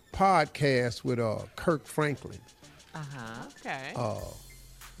podcast with Kirk Franklin Okay.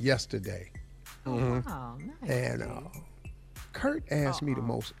 yesterday. Oh, nice. And Kurt asked me the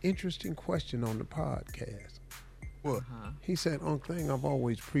most interesting question on the podcast. What? He said, "One thing I've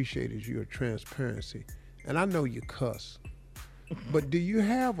always appreciated is your transparency. And I know you cuss, but do you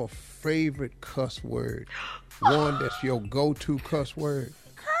have a favorite cuss word? One that's your go-to cuss word?"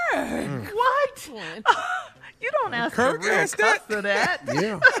 What? You don't ask Kirk the real asked cuss that? of that.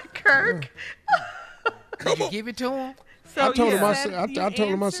 Yeah. Kirk. Did you give it to him? So, I told him, I Said said, you I told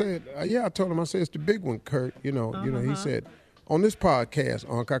him, I answered? said, I told him, I said, it's the big one, Kurt. You know, he said, on this podcast,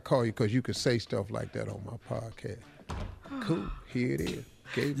 Unc, I call you because you could say stuff like that on my podcast. Cool. Here it is.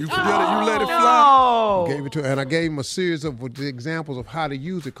 Gave You it, forget it, you let it fly. no. gave it to and I gave him a series of examples of how to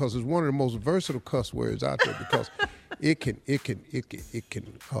use it because it's one of the most versatile cuss words out there because it can,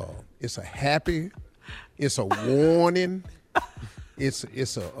 it's a happy, it's a warning, it's a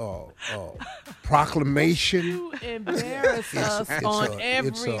proclamation. You embarrass us on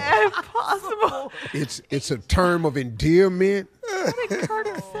every Impossible. It's a term of endearment. What did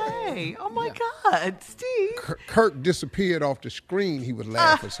Curtis say? Oh, my God, Steve. Kirk disappeared off the screen. He was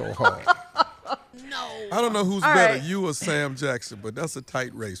laughing so hard. I don't know who's All better, right. you or Sam Jackson, but that's a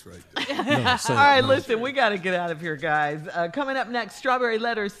tight race right there. All right, listen, we got to get out of here, guys. Coming up next, Strawberry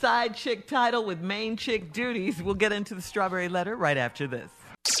Letter's side chick title with main chick duties. We'll get into the Strawberry Letter right after this.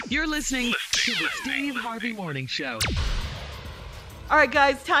 You're listening to the Steve Harvey Morning Show. All right,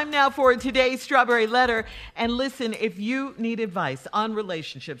 guys, time now for today's Strawberry Letter. And listen, if you need advice on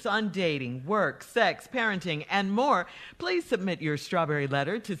relationships, on dating, work, sex, parenting, and more, please submit your Strawberry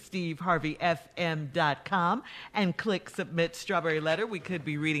Letter to steveharveyfm.com and click Submit Strawberry Letter. We could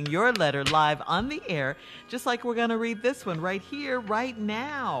be reading your letter live on the air, just like we're going to read this one right here, right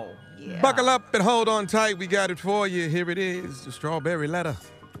now. Yeah. Buckle up and hold on tight. We got it for you. Here it is, the Strawberry Letter.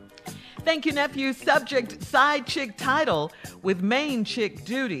 Thank you, nephew. Subject, side chick title with main chick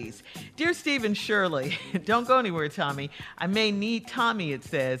duties. Dear Steve and Shirley, don't go anywhere, Tommy. I may need Tommy, it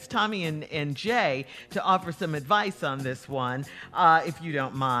says, Tommy and Jay, to offer some advice on this one, if you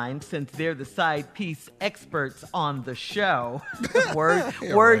don't mind, since they're the side piece experts on the show.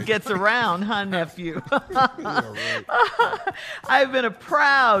 Word gets around, huh, nephew? I've been a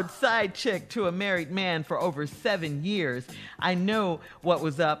proud side chick to a married man for over 7 years. I know what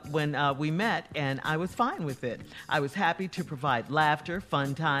was up when we met, and I was fine with it. I was happy to provide laughter,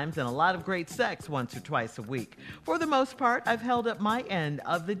 fun times, and a lot of great sex once or twice a week. For the most part, I've held up my end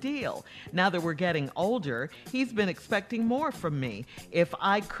of the deal. Now that we're getting older, he's been expecting more from me. If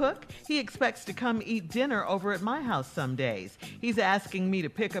I cook, he expects to come eat dinner over at my house some days. He's asking me to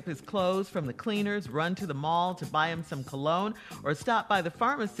pick up his clothes from the cleaners, run to the mall to buy him some cologne, or stop by the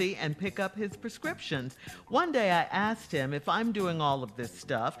pharmacy and pick up his prescriptions. One day I asked him if I'm doing all of this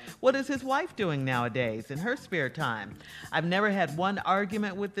stuff, what is his wife doing nowadays in her spare time? I've never had one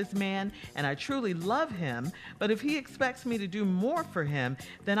argument with this man, and I truly love him, but if he expects me to do more for him,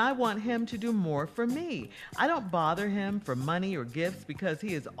 then I want him to do more for me. I don't bother him for money or gifts because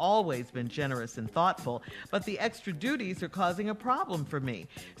he has always been generous and thoughtful, but the extra duties are causing a problem for me.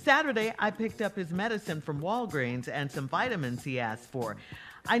 Saturday, I picked up his medicine from Walgreens and some vitamins he asked for.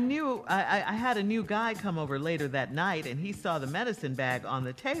 I knew I had a new guy come over later that night, and he saw the medicine bag on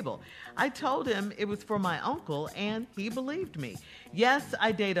the table. I told him it was for my uncle, and he believed me. Yes,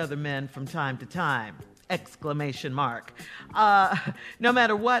 I date other men from time to time. Exclamation mark. No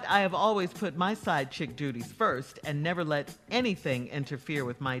matter what, I have always put my side chick duties first and never let anything interfere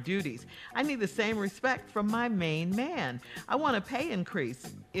with my duties. I need the same respect from my main man. I want a pay increase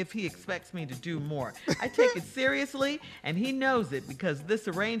if he expects me to do more. I take it seriously, and he knows it because this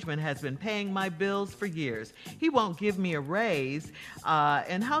arrangement has been paying my bills for years. He won't give me a raise,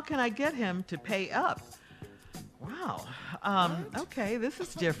 and how can I get him to pay up? Wow. Okay, this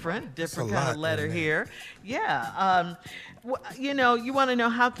is different kind of letter here. Yeah. You want to know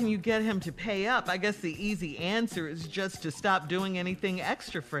how can you get him to pay up? I guess the easy answer is just to stop doing anything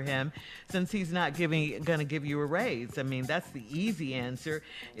extra for him since he's not going to give you a raise. I mean, that's the easy answer.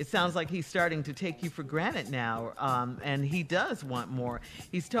 It sounds like he's starting to take you for granted now, and he does want more.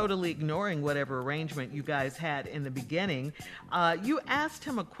 He's totally ignoring whatever arrangement you guys had in the beginning. You asked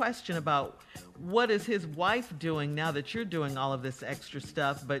him a question about what is his wife doing now that you're doing all of this extra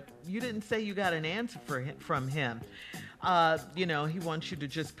stuff, but you didn't say you got an answer from him. He wants you to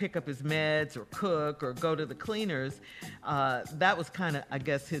just pick up his meds or cook or go to the cleaners. That was kind of, I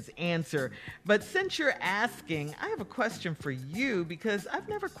guess, his answer. But since you're asking, I have a question for you because I've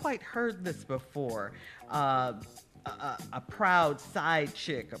never quite heard this before. A proud side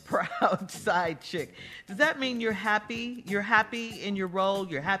chick. Does that mean you're happy? You're happy in your role?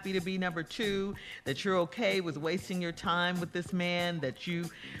 You're happy to be number two? That you're okay with wasting your time with this man? That you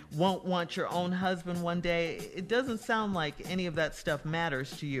won't want your own husband one day? It doesn't sound like any of that stuff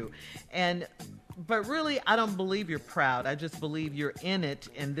matters to you. But really, I don't believe you're proud. I just believe you're in it,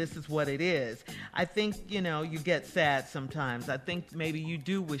 and this is what it is. I think, you get sad sometimes. I think maybe you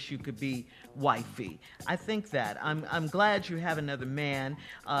do wish you could be wifey. I think that. I'm glad you have another man,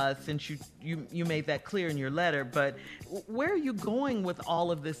 since you made that clear in your letter. But where are you going with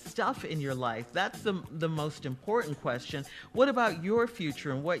all of this stuff in your life? That's the most important question. What about your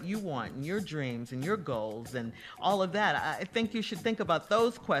future and what you want and your dreams and your goals and all of that? I think you should think about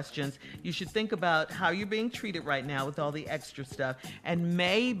those questions. You should think about how you're being treated right now with all the extra stuff. And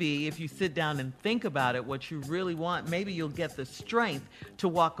maybe if you sit down and think about it, what you really want, maybe you'll get the strength to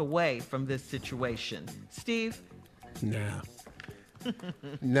walk away from this situation. Steve? No, She's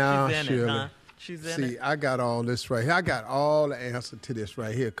in Shirley. it, huh? She's in it. See, I got all this right here. I got all the answer to this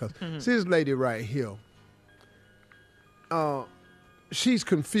right here. Because see this lady right here, she's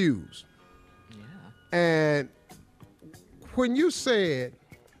confused. Yeah. And when you said,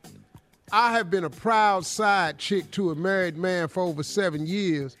 I have been a proud side chick to a married man for over 7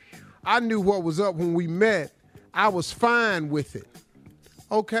 years, I knew what was up when we met. I was fine with it.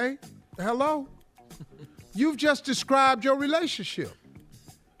 Okay? Hello? You've just described your relationship.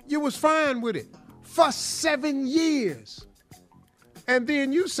 You was fine with it for 7 years. And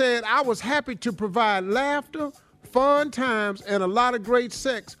then you said, I was happy to provide laughter, fun times, and a lot of great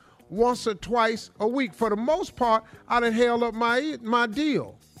sex once or twice a week. For the most part, I done held up my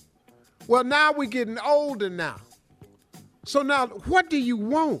deal. Well, now we're getting older now. So now, what do you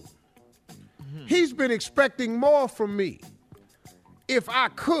want? He's been expecting more from me. If I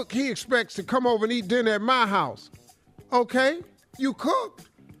cook, he expects to come over and eat dinner at my house. Okay? You cooked.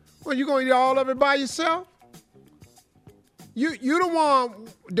 Well, you going to eat all of it by yourself? You don't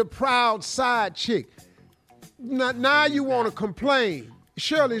want the proud side chick. Now you want to complain.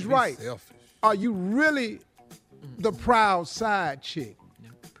 Shirley's right. Selfish. Are you really the proud side chick?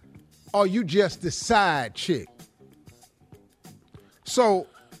 Or you just the side chick? So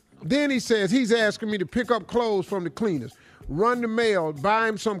then he says he's asking me to pick up clothes from the cleaners, run the mail, buy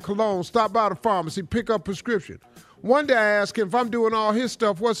him some cologne, stop by the pharmacy, pick up prescription. One day I asked him if I'm doing all his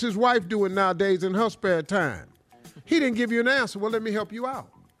stuff, what's his wife doing nowadays in her spare time? He didn't give you an answer. Well, let me help you out.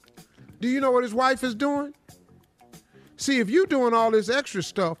 Do you know what his wife is doing? See, if you're doing all this extra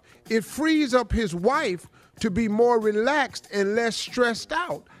stuff, it frees up his wife to be more relaxed and less stressed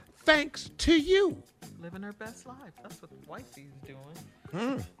out, thanks to you. Living her best life. That's what wifey's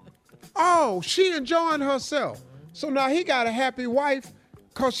doing. Oh, she enjoying herself. So now he got a happy wife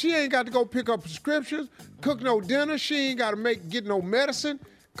because she ain't got to go pick up prescriptions, cook no dinner. She ain't got to get no medicine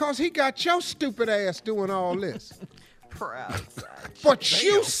because he got your stupid ass doing all this. Proud side chick. But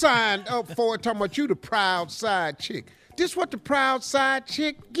you signed up for it, talking about you the proud side chick. This what the proud side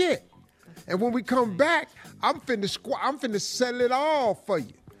chick get. And when we come back, I'm finna settle it all for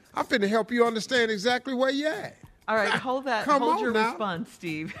you. I'm finna help you understand exactly where you at. All right, hold your now. response,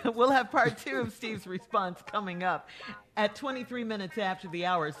 Steve. We'll have part 2 of Steve's response coming up at 23 minutes after the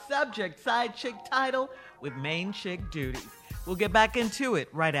hour. Subject, side chick title with main chick duties. We'll get back into it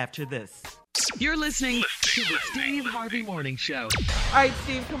right after this. You're listening to the Steve Harvey Morning Show. All right,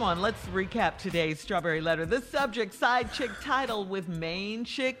 Steve, come on. Let's recap today's Strawberry Letter. The subject, side chick title with main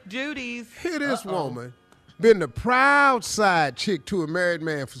chick duties. Here this woman been the proud side chick to a married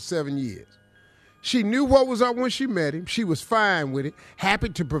man for 7 years. She knew what was up when she met him. She was fine with it, happy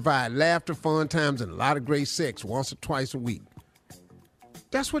to provide laughter, fun times, and a lot of great sex once or twice a week.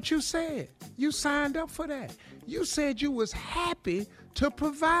 That's what you said. You signed up for that. You said you was happy to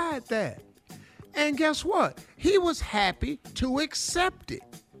provide that. And guess what? He was happy to accept it.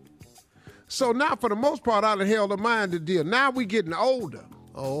 So now, for the most part, I done held a mind to deal. Now we getting older.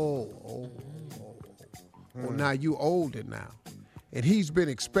 Oh, now you older now. And he's been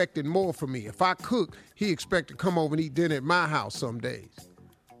expecting more from me. If I cook, he expect to come over and eat dinner at my house some days.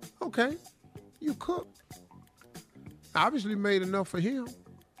 Okay, you cook. Obviously made enough for him.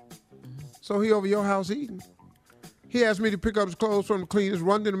 So he over your house eating. He asked me to pick up his clothes from the cleaners,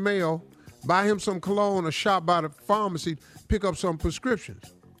 run to the mail, buy him some cologne, or shop by the pharmacy, pick up some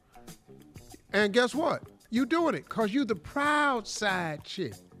prescriptions. And guess what? You doing it because you the proud side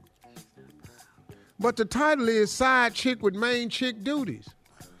chick. But the title is Side Chick with Main Chick Duties.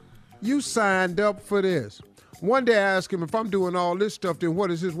 You signed up for this. One day I asked him, if I'm doing all this stuff, then what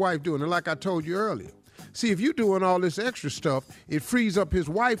is his wife doing? And like I told you earlier, see, if you're doing all this extra stuff, it frees up his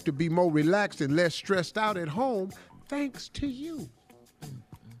wife to be more relaxed and less stressed out at home, thanks to you.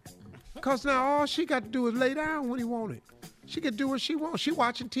 Because now all she got to do is lay down when he want it. She can do what she wants. She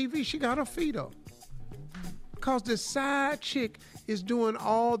watching TV. She got her feet up. Because the side chick is doing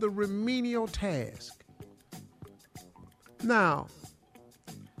all the remedial tasks. Now,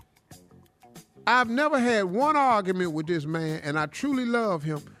 I've never had one argument with this man, and I truly love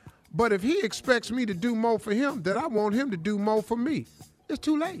him. But if he expects me to do more for him, then I want him to do more for me. It's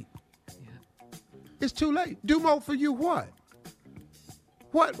too late. Yeah. It's too late. Do more for you what?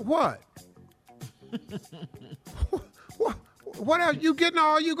 What? What else? You getting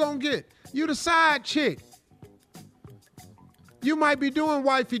all you gonna get. You the side chick. You might be doing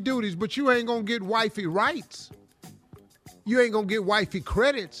wifey duties, but you ain't gonna get wifey rights. You ain't gonna get wifey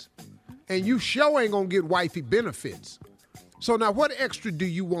credits. And you sure ain't gonna get wifey benefits. So now what extra do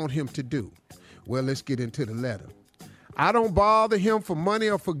you want him to do? Well, let's get into the letter. I don't bother him for money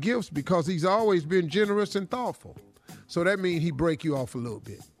or for gifts because he's always been generous and thoughtful. So that means he break you off a little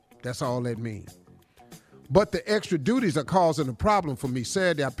bit. That's all that means. But the extra duties are causing a problem for me.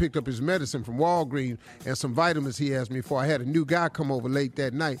 Saturday, I picked up his medicine from Walgreens and some vitamins he asked me for. I had a new guy come over late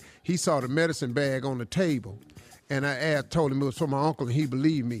that night. He saw the medicine bag on the table. And I told him it was from my uncle, and he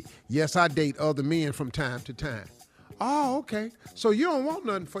believed me. Yes, I date other men from time to time. Oh, okay. So you don't want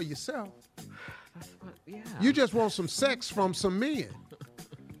nothing for yourself. Yeah. You just want some sex from some men.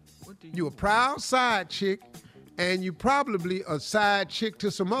 You a proud side chick, and you probably a side chick to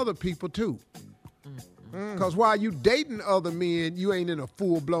some other people, too. Because while you dating other men, you ain't in a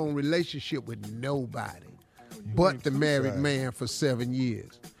full-blown relationship with nobody but the married man for 7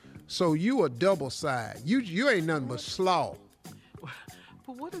 years. So you a double side. You ain't nothing but slaw.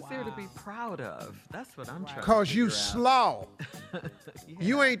 But what is there to be proud of? That's what I'm trying to figure out. Because you slaw. Yeah.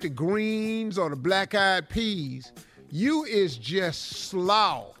 You ain't the greens or the black-eyed peas. You is just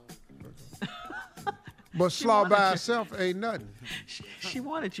slaw. But slaw by itself ain't nothing. She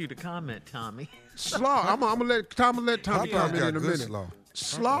wanted you to comment, Tommy. Slaw. I'm gonna let Tommy comment in a minute. Slaw.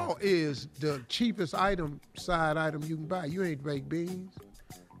 Slaw is the cheapest side item you can buy. You ain't baked beans.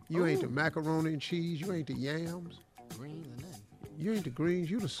 You ain't the macaroni and cheese. You ain't the yams. Greens and nothing. You ain't the greens.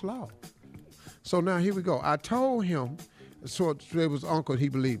 You the slaw. So now here we go. I told him, so it was uncle, he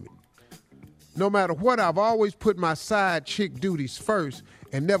believed me. No matter what, I've always put my side chick duties first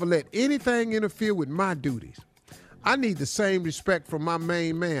and never let anything interfere with my duties. I need the same respect from my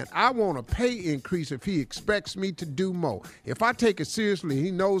main man. I want a pay increase if he expects me to do more. If I take it seriously,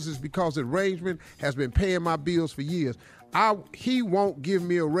 he knows it's because the arrangement has been paying my bills for years. He won't give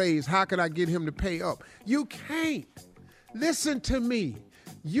me a raise. How can I get him to pay up? You can't. Listen to me.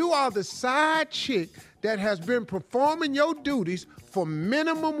 You are the side chick that has been performing your duties for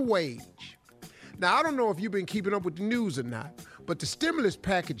minimum wage. Now, I don't know if you've been keeping up with the news or not, but the stimulus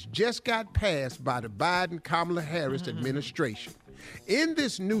package just got passed by the Biden-Kamala Harris administration. In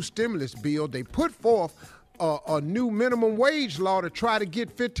this new stimulus bill, they put forth a new minimum wage law to try to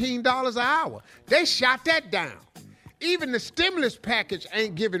get $15 an hour. They shot that down. Even the stimulus package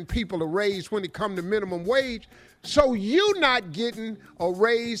ain't giving people a raise when it comes to minimum wage, so you not getting a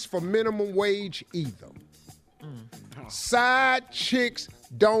raise for minimum wage either. Side chicks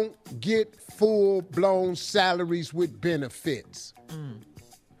don't get full-blown salaries with benefits.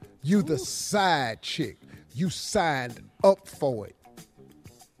 You the side chick. You signed up for it.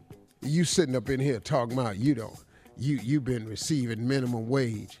 You sitting up in here talking about you've been receiving minimum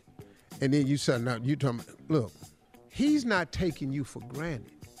wage. And then you talking about, look, he's not taking you for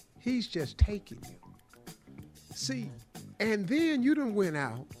granted. He's just taking you. See, and then you done went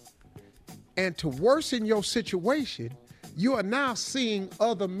out, and to worsen your situation, you are now seeing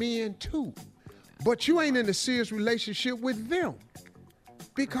other men too. But you ain't in a serious relationship with them.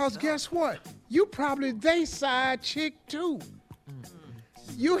 Because guess what? You probably they side chick too.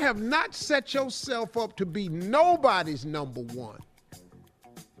 You have not set yourself up to be nobody's number one.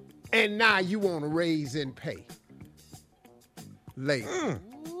 And now you want to raise in pay. Lady.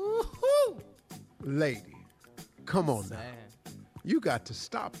 Lady, come on now. You got to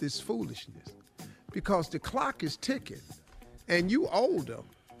stop this foolishness because the clock is ticking and you older.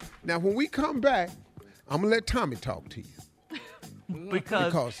 Now, when we come back, I'm going to let Tommy talk to you.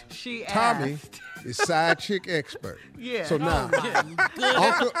 Because she Tommy asked. is side chick expert. Yeah. So now,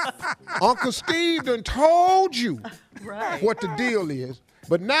 Uncle Steve done told you what the deal is.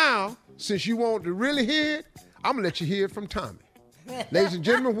 But now, since you want to really hear it, I'm going to let you hear it from Tommy. Ladies and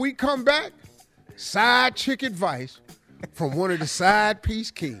gentlemen, we come back, side chick advice from one of the side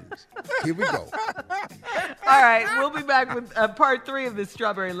piece kings. Here we go. All right, we'll be back with part 3 of the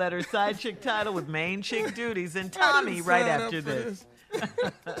Strawberry Letter side chick title with main chick duties and Tommy right after this.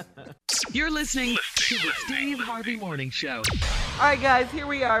 You're listening to the Steve Harvey Morning Show. All right, guys, here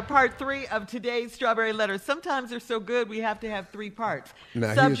we are, part 3 of today's Strawberry Letter. Sometimes they're so good we have to have 3 parts.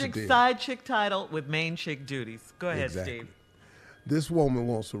 Now, Subject, side chick title with main chick duties. Go ahead, Exactly. Steve. This woman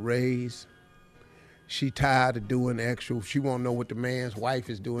wants a raise. She tired of doing extra. She won't know what the man's wife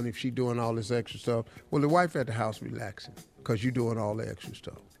is doing if she doing all this extra stuff. Well, the wife at the house relaxing because you doing all the extra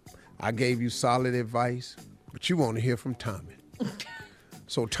stuff. I gave you solid advice, but you want to hear from Tommy.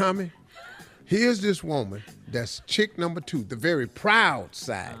 So, Tommy, here's this woman that's chick number 2, the very proud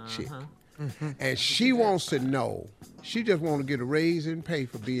side chick. And she wants to know, she just want to get a raise in pay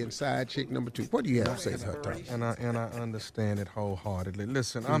for being side chick number 2. What do you have to say to her, Tommy? And I understand it wholeheartedly.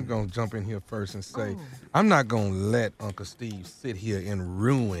 Listen, I'm going to jump in here first and say, I'm not going to let Uncle Steve sit here and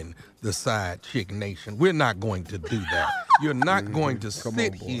ruin the side chick nation. We're not going to do that. You're not going to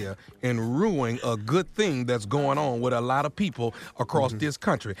sit here and ruin a good thing that's going on with a lot of people across this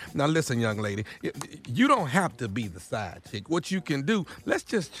country. Now, listen, young lady, you don't have to be the side chick. What you can do, let's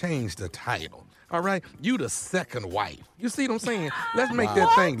just change the title. All right, you the second wife. You see what I'm saying? Let's make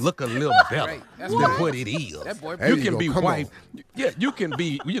that thing look a little better than what it is. You can be wife. Yeah, you can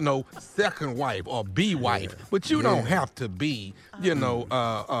be, second wife or be wife, but you don't have to be,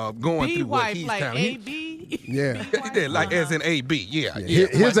 going through what he's telling. A-B? Yeah. Like as in A-B, yeah.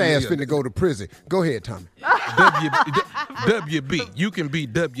 His ass finna go to prison. Go ahead, Tommy. WB. You can be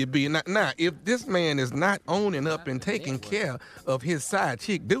WB. Now, if this man is not owning up and taking care of his side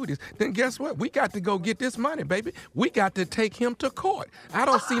chick duties, then guess what? We got to go get this money, baby. We got to take him to court. I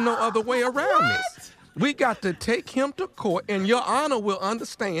don't see no other way around this. We got to take him to court, and Your Honor will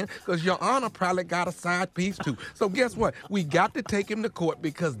understand because Your Honor probably got a side piece too. So guess what? We got to take him to court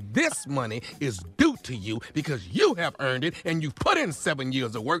because this money is due to you because you have earned it and you put in 7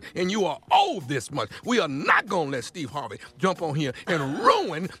 years of work and you are owed this much. We are not going to let Steve Harvey jump on here and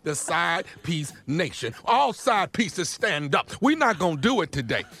ruin the side piece nation. All side pieces stand up. We're not going to do it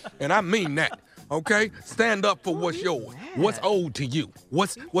today, and I mean that. Okay, stand up for what's yours, what's owed to you,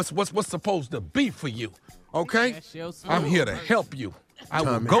 what's supposed to be for you. Okay, I'm here to help you. I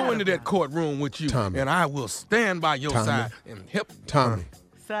will Tommy. go into that courtroom with you, Tommy. and I will stand by your Tommy. side and help. Tommy,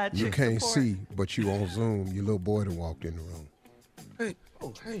 Side you chick can't support. see, but you on Zoom. Your little boy done walked in the room. Hey,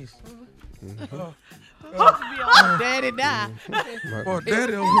 hey, son. Daddy die. Boy,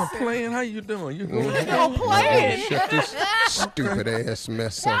 Daddy over here playing. How you doing? You going? No playing. Shut this stupid ass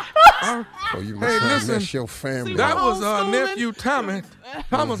mess up. Or you Hey, listen. mess your family That up. was Homeschooling? nephew Tommy.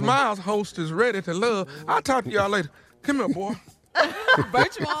 Thomas Miles' host is ready to love. I'll talk to y'all later. Come here, boy.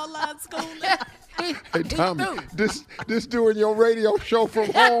 Virtual online schooling. Hey, Tommy, this doing your radio show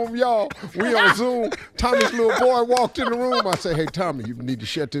from home, y'all. We on Zoom. Tommy's little boy walked in the room. I say, hey, Tommy, you need to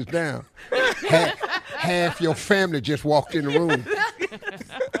shut this down. Half your family just walked in the room.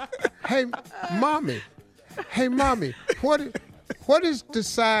 Hey, mommy. Hey, mommy, what is the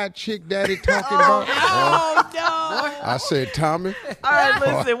side chick daddy talking about? Oh, no. I said, Tommy. All right,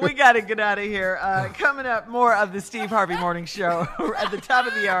 listen, we got to get out of here. Coming up, more of the Steve Harvey Morning Show at the top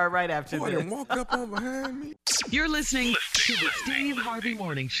of the hour right after Boy, this. done walked up on behind me. You're listening to the Steve Harvey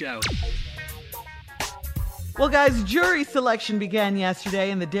Morning Show. Well, guys, jury selection began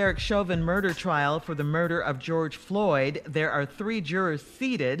yesterday in the Derek Chauvin murder trial for the murder of George Floyd. There are 3 jurors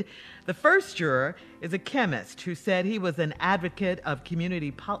seated. The first juror is a chemist who said he was an advocate of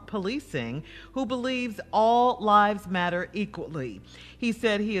community policing who believes all lives matter equally. He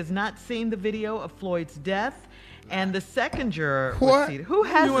said he has not seen the video of Floyd's death. And the second juror was seated. Who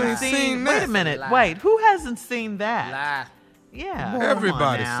hasn't ain't seen Wait that? a minute. Wait, who hasn't seen that? Yeah. come on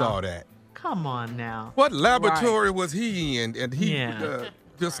Everybody now. saw that. Come on now. What laboratory was he in? And he Yeah.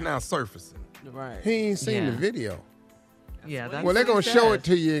 just now surfacing. Right. He ain't seen the Yeah. video. Yeah, that's Well, they're what he going to show says. it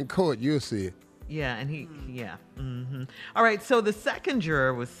to you in court. You'll see it. Yeah, and All right, so the second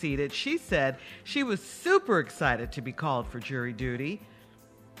juror was seated. She said she was super excited to be called for jury duty.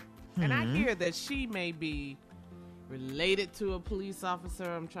 And I hear that she may be related to a police officer.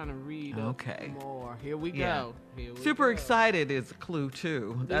 I'm trying to read up more. Here we Yeah. go. Here we Super go. excited is a clue,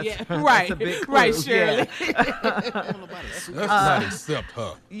 too. That's, Yeah, that's right. a big clue. Right, Shirley. Let's not accept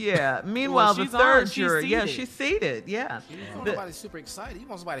her. Yeah. Meanwhile, Well, the she's third on. She's juror, seated. she's seated. Yeah. You don't want nobody super excited. You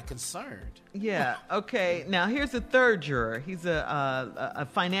want somebody concerned. Yeah. Okay. Now here's the third juror. He's a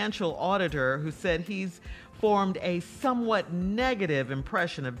financial auditor who said he's formed a somewhat negative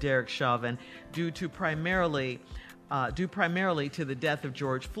impression of Derek Chauvin due primarily to the death of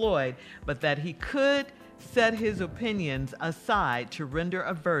George Floyd, but that he could set his opinions aside to render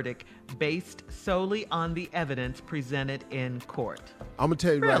a verdict based solely on the evidence presented in court. I'm going to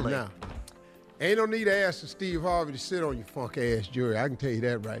tell you Really? right now. Ain't no need to ask Steve Harvey to sit on your funk-ass jury. I can tell you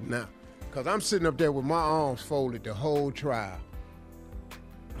that right now. Because I'm sitting up there with my arms folded the whole trial.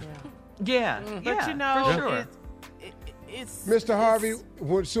 Yeah. But you know, for sure. it's Mr. Harvey,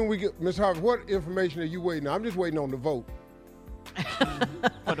 soon we get Mr. Harvey, what information are you waiting on? I'm just waiting on the vote.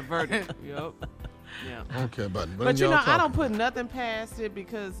 for the verdict. Yep. Yeah. I don't care about it. But you know, y'all I talking. don't put nothing past it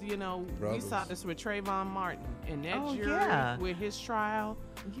because, you know, Brothers. we saw this with Trayvon Martin and that Oh, jury yeah. with his trial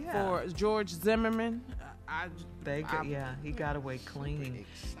Yeah. for George Zimmerman. He got away clean.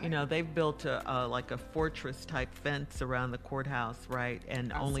 You know, they've built like a fortress type fence around the courthouse, right?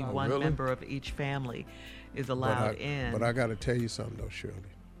 And only one Really? member of each family is allowed in. But I got to tell you something, though, Shirley.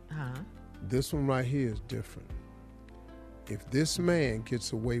 Huh? This one right here is different. If this man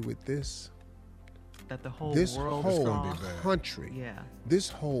gets away with this, That the whole this world whole saw. country, Yeah. this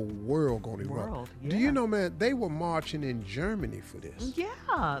whole world gonna erupt. World, Do yeah. you know, man? They were marching in Germany for this.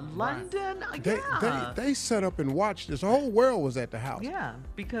 Yeah, London. They set up and watched this. The whole world was at the house. Yeah,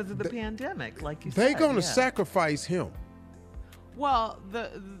 because of the pandemic, like you They said. gonna yeah. sacrifice him. Well,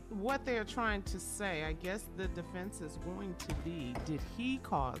 what they're trying to say, I guess the defense is going to be, did he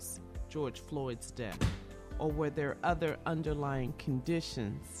cause George Floyd's death? Or were there other underlying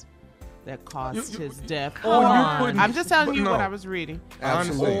conditions that caused his death? I'm just telling you what I was reading.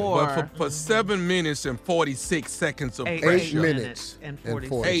 Absolutely. But for 7 minutes and 46 seconds of 8 pressure. minutes and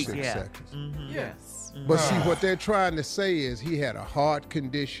 46 seconds. Mm-hmm. Yes. But see, what they're trying to say is he had a heart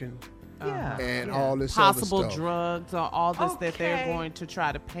condition Yeah. and all this Possible other stuff. drugs or all this that they're Okay. going to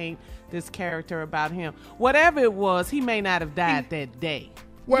try to paint this character about him. Whatever it was, he may not have died that day.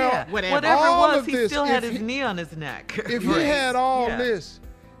 Well, Yeah. whatever. Whatever all it was, of he this, still had if his he- knee on his neck. If he Right. had all Yeah. this,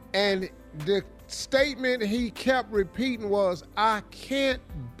 and the statement he kept repeating was, I can't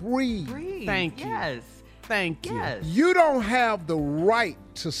breathe. Breathe. Thank you. Yes. Thank you. Yes. You don't have the right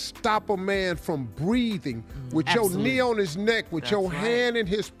to stop a man from breathing with your Absolutely. knee on his neck, with That's your right. hand in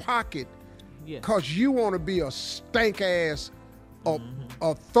his pocket, Yes. because you want to be a stank-ass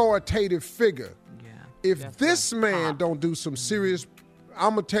authoritative figure. Yeah. If this man don't do some serious,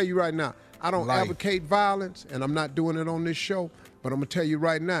 I'm going to tell you right now, I don't Life. advocate violence, and I'm not doing it on this show, But I'm going to tell you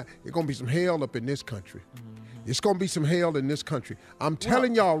right now, it's going to be some hell up in this country. It's going to be some hell in this country. I'm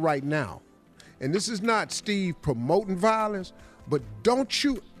telling y'all right now, and this is not Steve promoting violence, but don't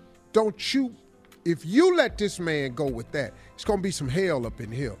you, if you let this man go with that, it's going to be some hell up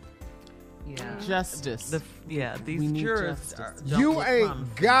in here. Yeah. Justice. These jurists You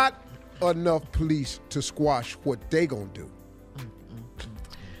ain't got enough police to squash what they going to do.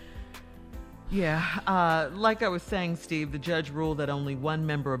 Yeah, like I was saying, Steve, the judge ruled that only one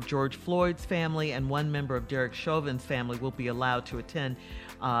member of George Floyd's family and one member of Derek Chauvin's family will be allowed to attend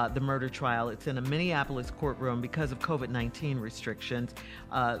the murder trial. It's in a Minneapolis courtroom because of COVID-19 restrictions.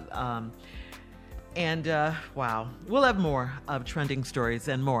 Wow. We'll have more of trending stories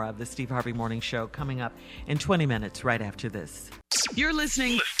and more of the Steve Harvey Morning Show coming up in 20 minutes right after this. You're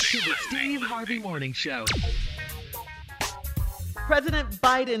listening to the Steve Harvey Morning Show. President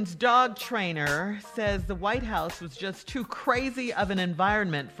Biden's dog trainer says the White House was just too crazy of an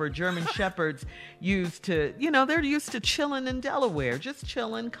environment for German Shepherds they're used to chilling in Delaware, just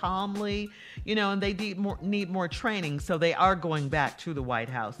chilling calmly, and they need more training. So they are going back to the White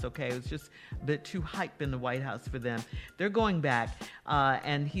House, okay? It was just a bit too hype in the White House for them. They're going back,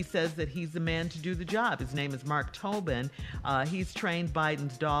 and he says that he's the man to do the job. His name is Mark Tobin. He's trained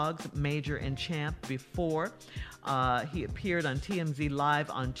Biden's dogs, Major and Champ, before. He appeared on TMZ Live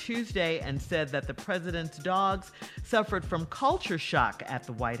on Tuesday and said that the president's dogs suffered from culture shock at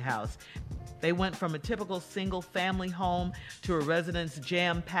the White House. They went from a typical single-family home to a residence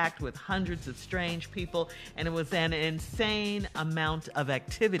jam-packed with hundreds of strange people, and it was an insane amount of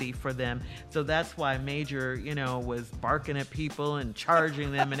activity for them. So that's why Major, was barking at people and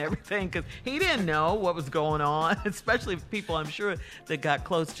charging them and everything, because he didn't know what was going on, especially people, I'm sure, that got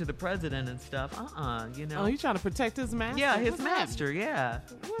close to the president and stuff. Oh, he's trying to protect his master? Yeah, his master, yeah.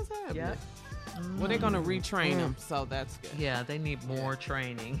 What's happening? Yeah. Well, they're going to retrain him, so that's good. Yeah, they need more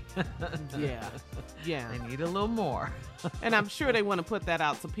training. Yeah. They need a little more. And I'm sure they want to put that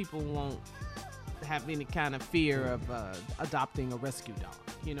out so people won't have any kind of fear of adopting a rescue dog.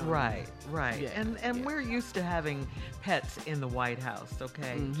 Right. Yeah, And we're used to having pets in the White House,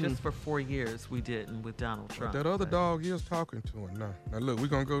 okay? Mm-hmm. Just for 4 years we didn't with Donald Trump. But that other dog is talking to him now. Now look, we're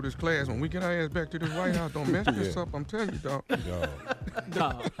gonna go to this class. When we get our ass back to this White House, don't mess this up. I'm telling you, dog.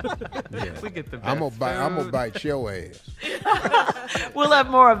 Dog. Yeah. We get the best I'm gonna bite your ass. We'll have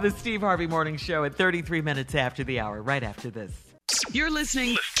more of the Steve Harvey Morning Show at 33 minutes after the hour, right after this. You're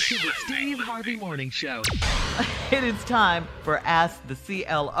listening to the Steve Harvey Morning Show. It is time for Ask the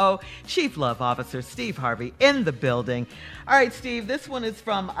CLO. Chief Love Officer Steve Harvey in the building. All right, Steve, this one is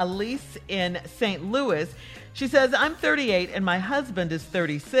from Elise in St. Louis. She says, I'm 38 and my husband is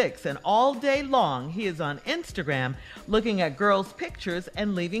 36, and all day long he is on Instagram looking at girls' pictures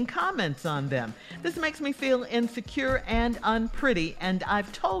and leaving comments on them. This makes me feel insecure and unpretty, and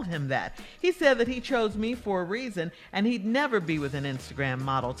I've told him that. He said that he chose me for a reason, and he'd never be with an Instagram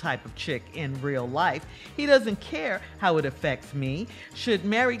model type of chick in real life. He doesn't care how it affects me. Should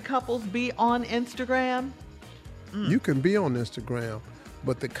married couples be on Instagram? You can be on Instagram,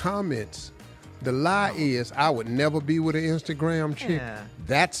 but the comments... The lie is I would never be with an Instagram chick. Yeah.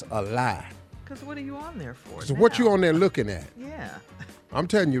 That's a lie. Because what are you on there for? So what you on there looking at? Yeah. I'm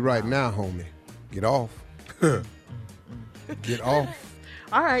telling you right now, homie, get off. Get off.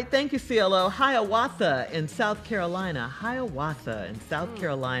 All right, thank you, CLO. Hiawatha in South Carolina. Hiawatha in South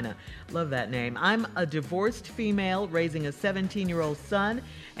Carolina. Love that name. I'm a divorced female raising a 17-year-old son,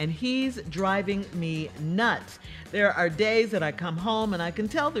 and he's driving me nuts. There are days that I come home and I can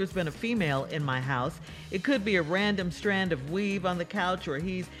tell there's been a female in my house. It could be a random strand of weave on the couch, or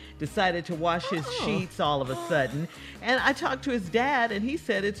he's decided to wash his sheets all of a sudden. And I talked to his dad, and he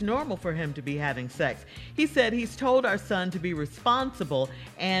said it's normal for him to be having sex. He said he's told our son to be responsible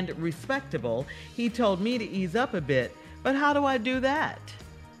and respectable. He told me to ease up a bit, but how do I do that?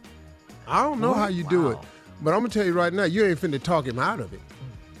 I don't know how you do it, but I'm going to tell you right now, you ain't finna talk him out of it.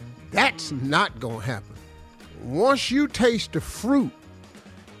 That's not going to happen. Once you taste the fruit,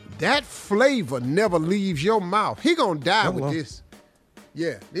 that flavor never leaves your mouth. He going to die with this.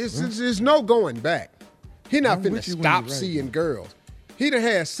 Yeah, this is no going back. He not finna stop seeing girls. He done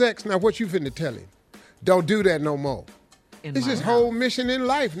had sex, now what you finna tell him? Don't do that no more. It's his whole mission in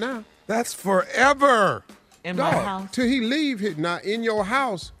life now. That's forever. In my house? Till he leave here. Now, in your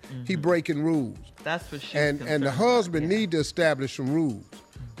house, he breaking rules. That's what she's And the husband need to establish some rules.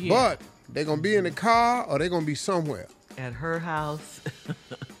 Yeah. But they going to be in the car or they going to be somewhere. At her house.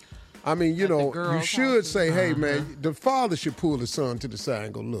 I mean, you know, you should say, hey, Uh-huh. man, the father should pull his son to the side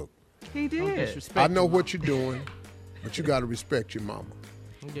and go, look. He did. I know what you're doing, but you got to respect your mama.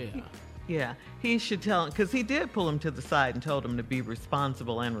 Yeah. Yeah, he should tell him, because he did pull him to the side and told him to be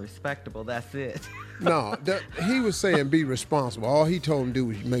responsible and respectable. That's it. No, he was saying be responsible. All he told him to do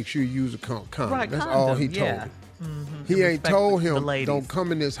was make sure you use a condom. Right, That's condom, all he told yeah. him. Mm-hmm. He ain't told the him, ladies, don't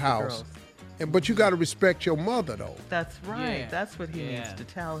come in this house. But you got to respect your mother, though. That's right. Yeah. That's what he needs to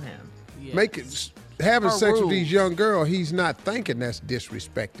tell him. Yes. Make it having Her sex with rules. these young girls. He's not thinking that's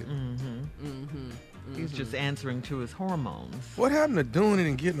disrespected. He's just answering to his hormones. What happened to doing it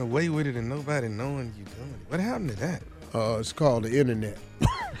and getting away with it and nobody knowing you doing it? What happened to that? It's called the internet.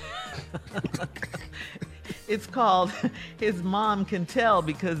 It's called his mom can tell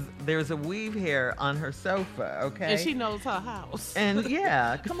because there's a weave hair on her sofa, okay? And she knows her house. And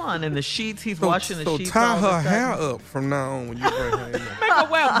yeah, come on. And the sheets, he's washing the sheets. So tie all the her time. hair up from now on when you bring her in there. Make her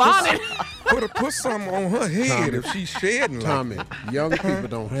wear a bonnet. Put something on her head Tommy, if she's shedding like Tommy, young people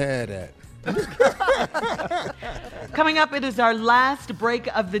don't have that. Coming up, it is our last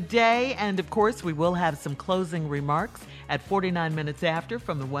break of the day. And of course, we will have some closing remarks at 49 minutes after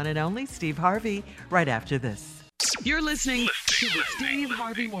from the one and only Steve Harvey right after this. You're listening to the Steve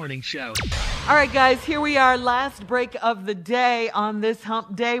Harvey Morning Show. All right, guys, here we are, last break of the day on this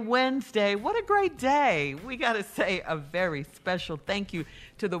Hump Day Wednesday. What a great day. We got to say a very special thank you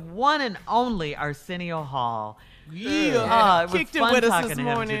to the one and only Arsenio Hall. Yeah. It was Kicked it fun with us talking this to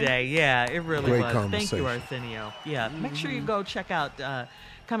him morning. today. Yeah, it really Great was. Thank you, conversation. Arsenio. Yeah, make sure you go check out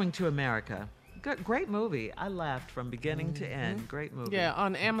Coming to America. Great movie. I laughed from beginning to end. Great movie. Yeah,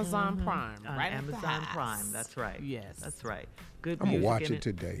 on Amazon Prime. On Right at the Amazon house. Prime. That's right. Yes. That's right. Good I'm going music to watch in it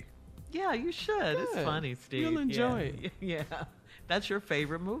today. Yeah, you should. It's Good. funny, Steve. You'll enjoy it. Yeah. That's your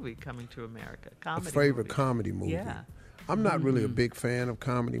favorite movie, Coming to America. A Comedy favorite movie. comedy movie. Yeah. I'm not really a big fan of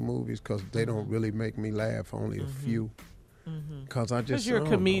comedy movies because they don't really make me laugh, only a few. Because I just, Because you're I a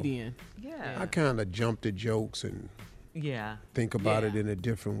don't know. comedian. Yeah. I kind of jump to jokes and Yeah. think about it Yeah. in a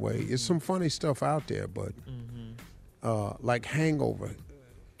different way. It's some funny stuff out there, but like Hangover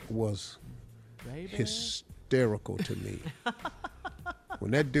was Baby. hysterical to me.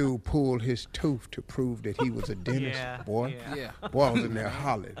 When that dude pulled his tooth to prove that he was a dentist, Yeah, boy, yeah. boy, I was in there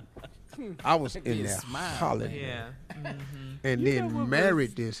hollering. I was in there hollering. Yeah. And then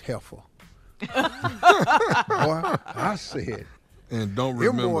married this heifer. Boy, I said, And don't Them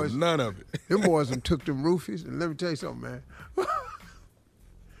remember boys- none of it. them boys them took them roofies, and let me tell you something, man.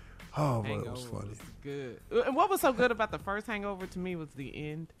 Oh, boy, it was Hangover funny. was good. And what was so good about the first Hangover to me was the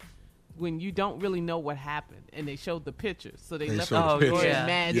end, when you don't really know what happened, and they showed the pictures, so they left showed out the your pictures.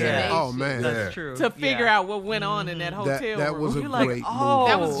 imagination Yeah. Oh, man. That's true. to figure Yeah. out what went on in that hotel That room. was a You're like, great oh.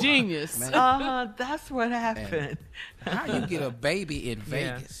 movie. That was genius. That's what happened. How you get a baby in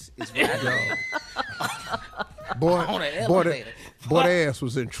Vegas is what I know. Boy, On an boy, elevator. boy, the ass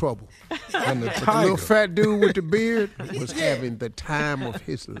was in trouble. And the The little tiger. fat dude with the beard was having the time of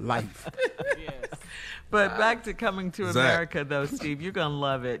his life. But back to Coming to Zach. America, though, Steve, you're gonna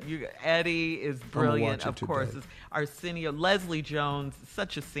love it. Eddie is brilliant, watch it of course. today. Is Arsenio, Leslie Jones,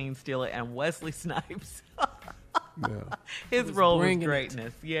 such a scene stealer, and Wesley Snipes. Yeah. His was role was bringing it.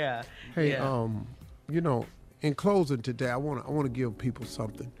 greatness. Yeah. Hey, yeah. you know, in closing today, I want to give people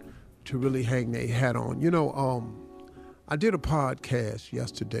something to really hang their hat on. You know, I did a podcast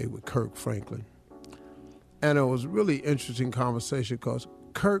yesterday with Kirk Franklin, and it was a really interesting conversation because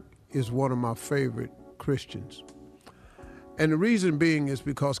Kirk is one of my favorite Christians. And the reason being is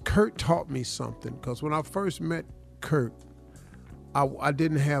because Kirk taught me something. Because when I first met Kirk, I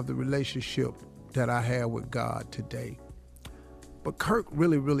didn't have the relationship that I have with God today. But Kirk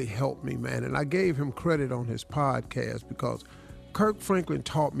really, really helped me, man. And I gave him credit on his podcast because Kirk Franklin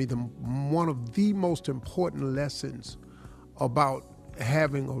taught me one of the most important lessons about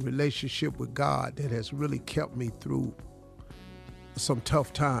having a relationship with God that has really kept me through some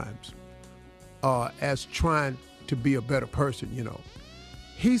tough times as trying to be a better person, you know.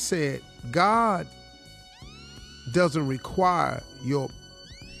 He said, God doesn't require your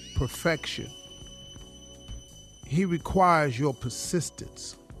perfection. He requires your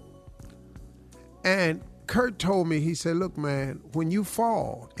persistence. And Kurt told me, he said, look, man, when you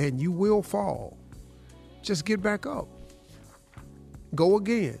fall, and you will fall, just get back up. Go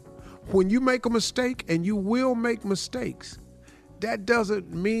again. When you make a mistake, and you will make mistakes, that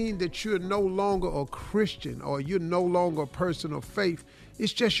doesn't mean that you're no longer a Christian or you're no longer a person of faith.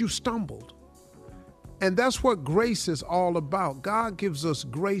 It's just you stumbled. And that's what grace is all about. God gives us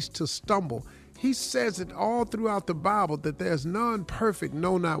grace to stumble. He says it all throughout the Bible that there's none perfect,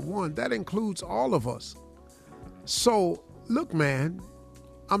 no, not one. That includes all of us. So, look, man,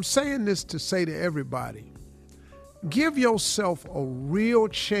 I'm saying this to say to everybody, give yourself a real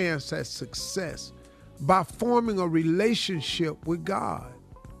chance at success by forming a relationship with God.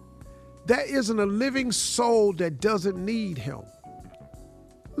 There isn't a living soul that doesn't need him.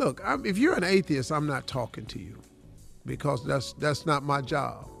 Look, if you're an atheist, I'm not talking to you because that's not my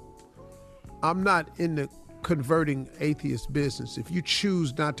job. I'm not in the converting atheist business. If you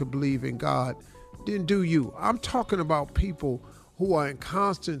choose not to believe in God, then do you. I'm talking about people who are in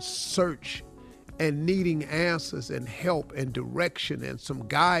constant search and needing answers and help and direction and some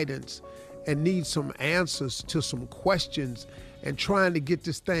guidance and need some answers to some questions and trying to get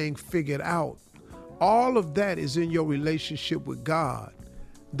this thing figured out. All of that is in your relationship with God.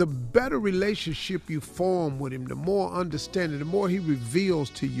 The better relationship you form with him, the more understanding, the more he reveals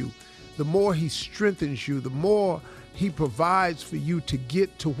to you, the more he strengthens you, the more he provides for you to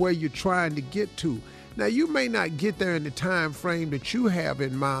get to where you're trying to get to. Now, you may not get there in the time frame that you have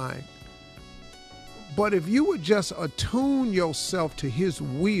in mind, but if you would just attune yourself to his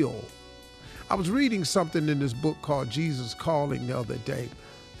will. I was reading something in this book called Jesus Calling the other day,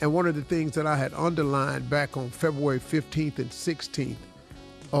 and one of the things that I had underlined back on February 15th and 16th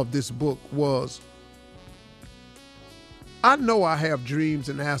of this book was, I know I have dreams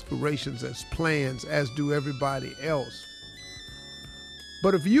and aspirations as plans, as do everybody else.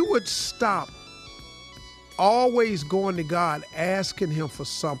 But if you would stop always going to God, asking him for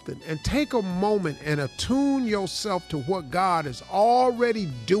something, and take a moment and attune yourself to what God is already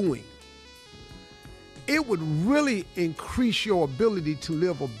doing, it would really increase your ability to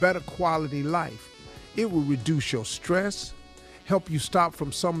live a better quality life. It will reduce your stress, help you stop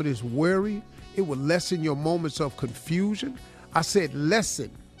from some of this worry. It will lessen your moments of confusion. I said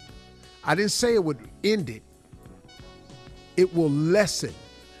lessen. I didn't say it would end it. It will lessen.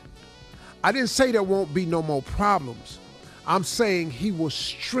 I didn't say there won't be no more problems. I'm saying he will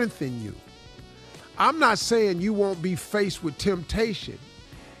strengthen you. I'm not saying you won't be faced with temptation.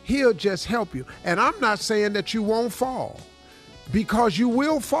 He'll just help you. And I'm not saying that you won't fall, because you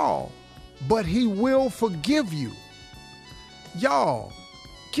will fall, but he will forgive you. Y'all,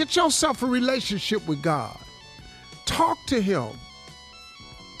 get yourself a relationship with God. Talk to him.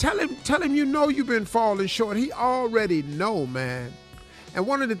 Tell him you know you've been falling short. He already know, man. And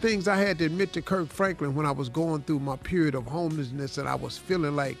one of the things I had to admit to Kirk Franklin when I was going through my period of homelessness, and I was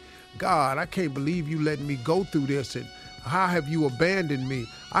feeling like, God, I can't believe you letting me go through this, and how have you abandoned me?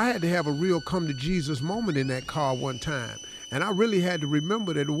 I had to have a real come to Jesus moment in that car one time. And I really had to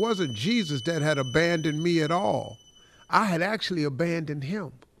remember that it wasn't Jesus that had abandoned me at all. I had actually abandoned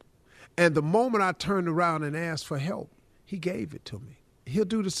him. And the moment I turned around and asked for help, he gave it to me. He'll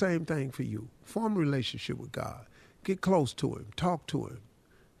do the same thing for you. Form a relationship with God. Get close to him. Talk to him.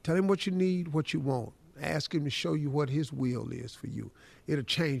 Tell him what you need, what you want. Ask him to show you what his will is for you. It'll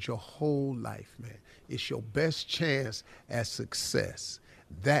change your whole life, man. It's your best chance at success.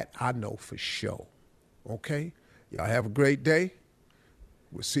 That I know for sure. Okay? Y'all have a great day.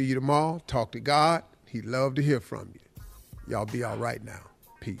 We'll see you tomorrow. Talk to God. He'd love to hear from you. Y'all be all right now.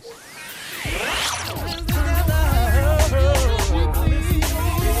 Peace.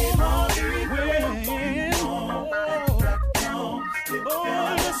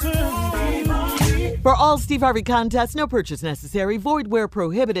 For all Steve Harvey contests, no purchase necessary, void where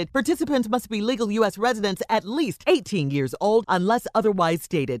prohibited. Participants must be legal U.S. residents at least 18 years old unless otherwise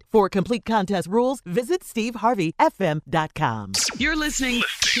stated. For complete contest rules, visit SteveHarveyFM.com. You're listening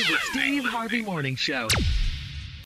to the Steve Harvey Morning Show.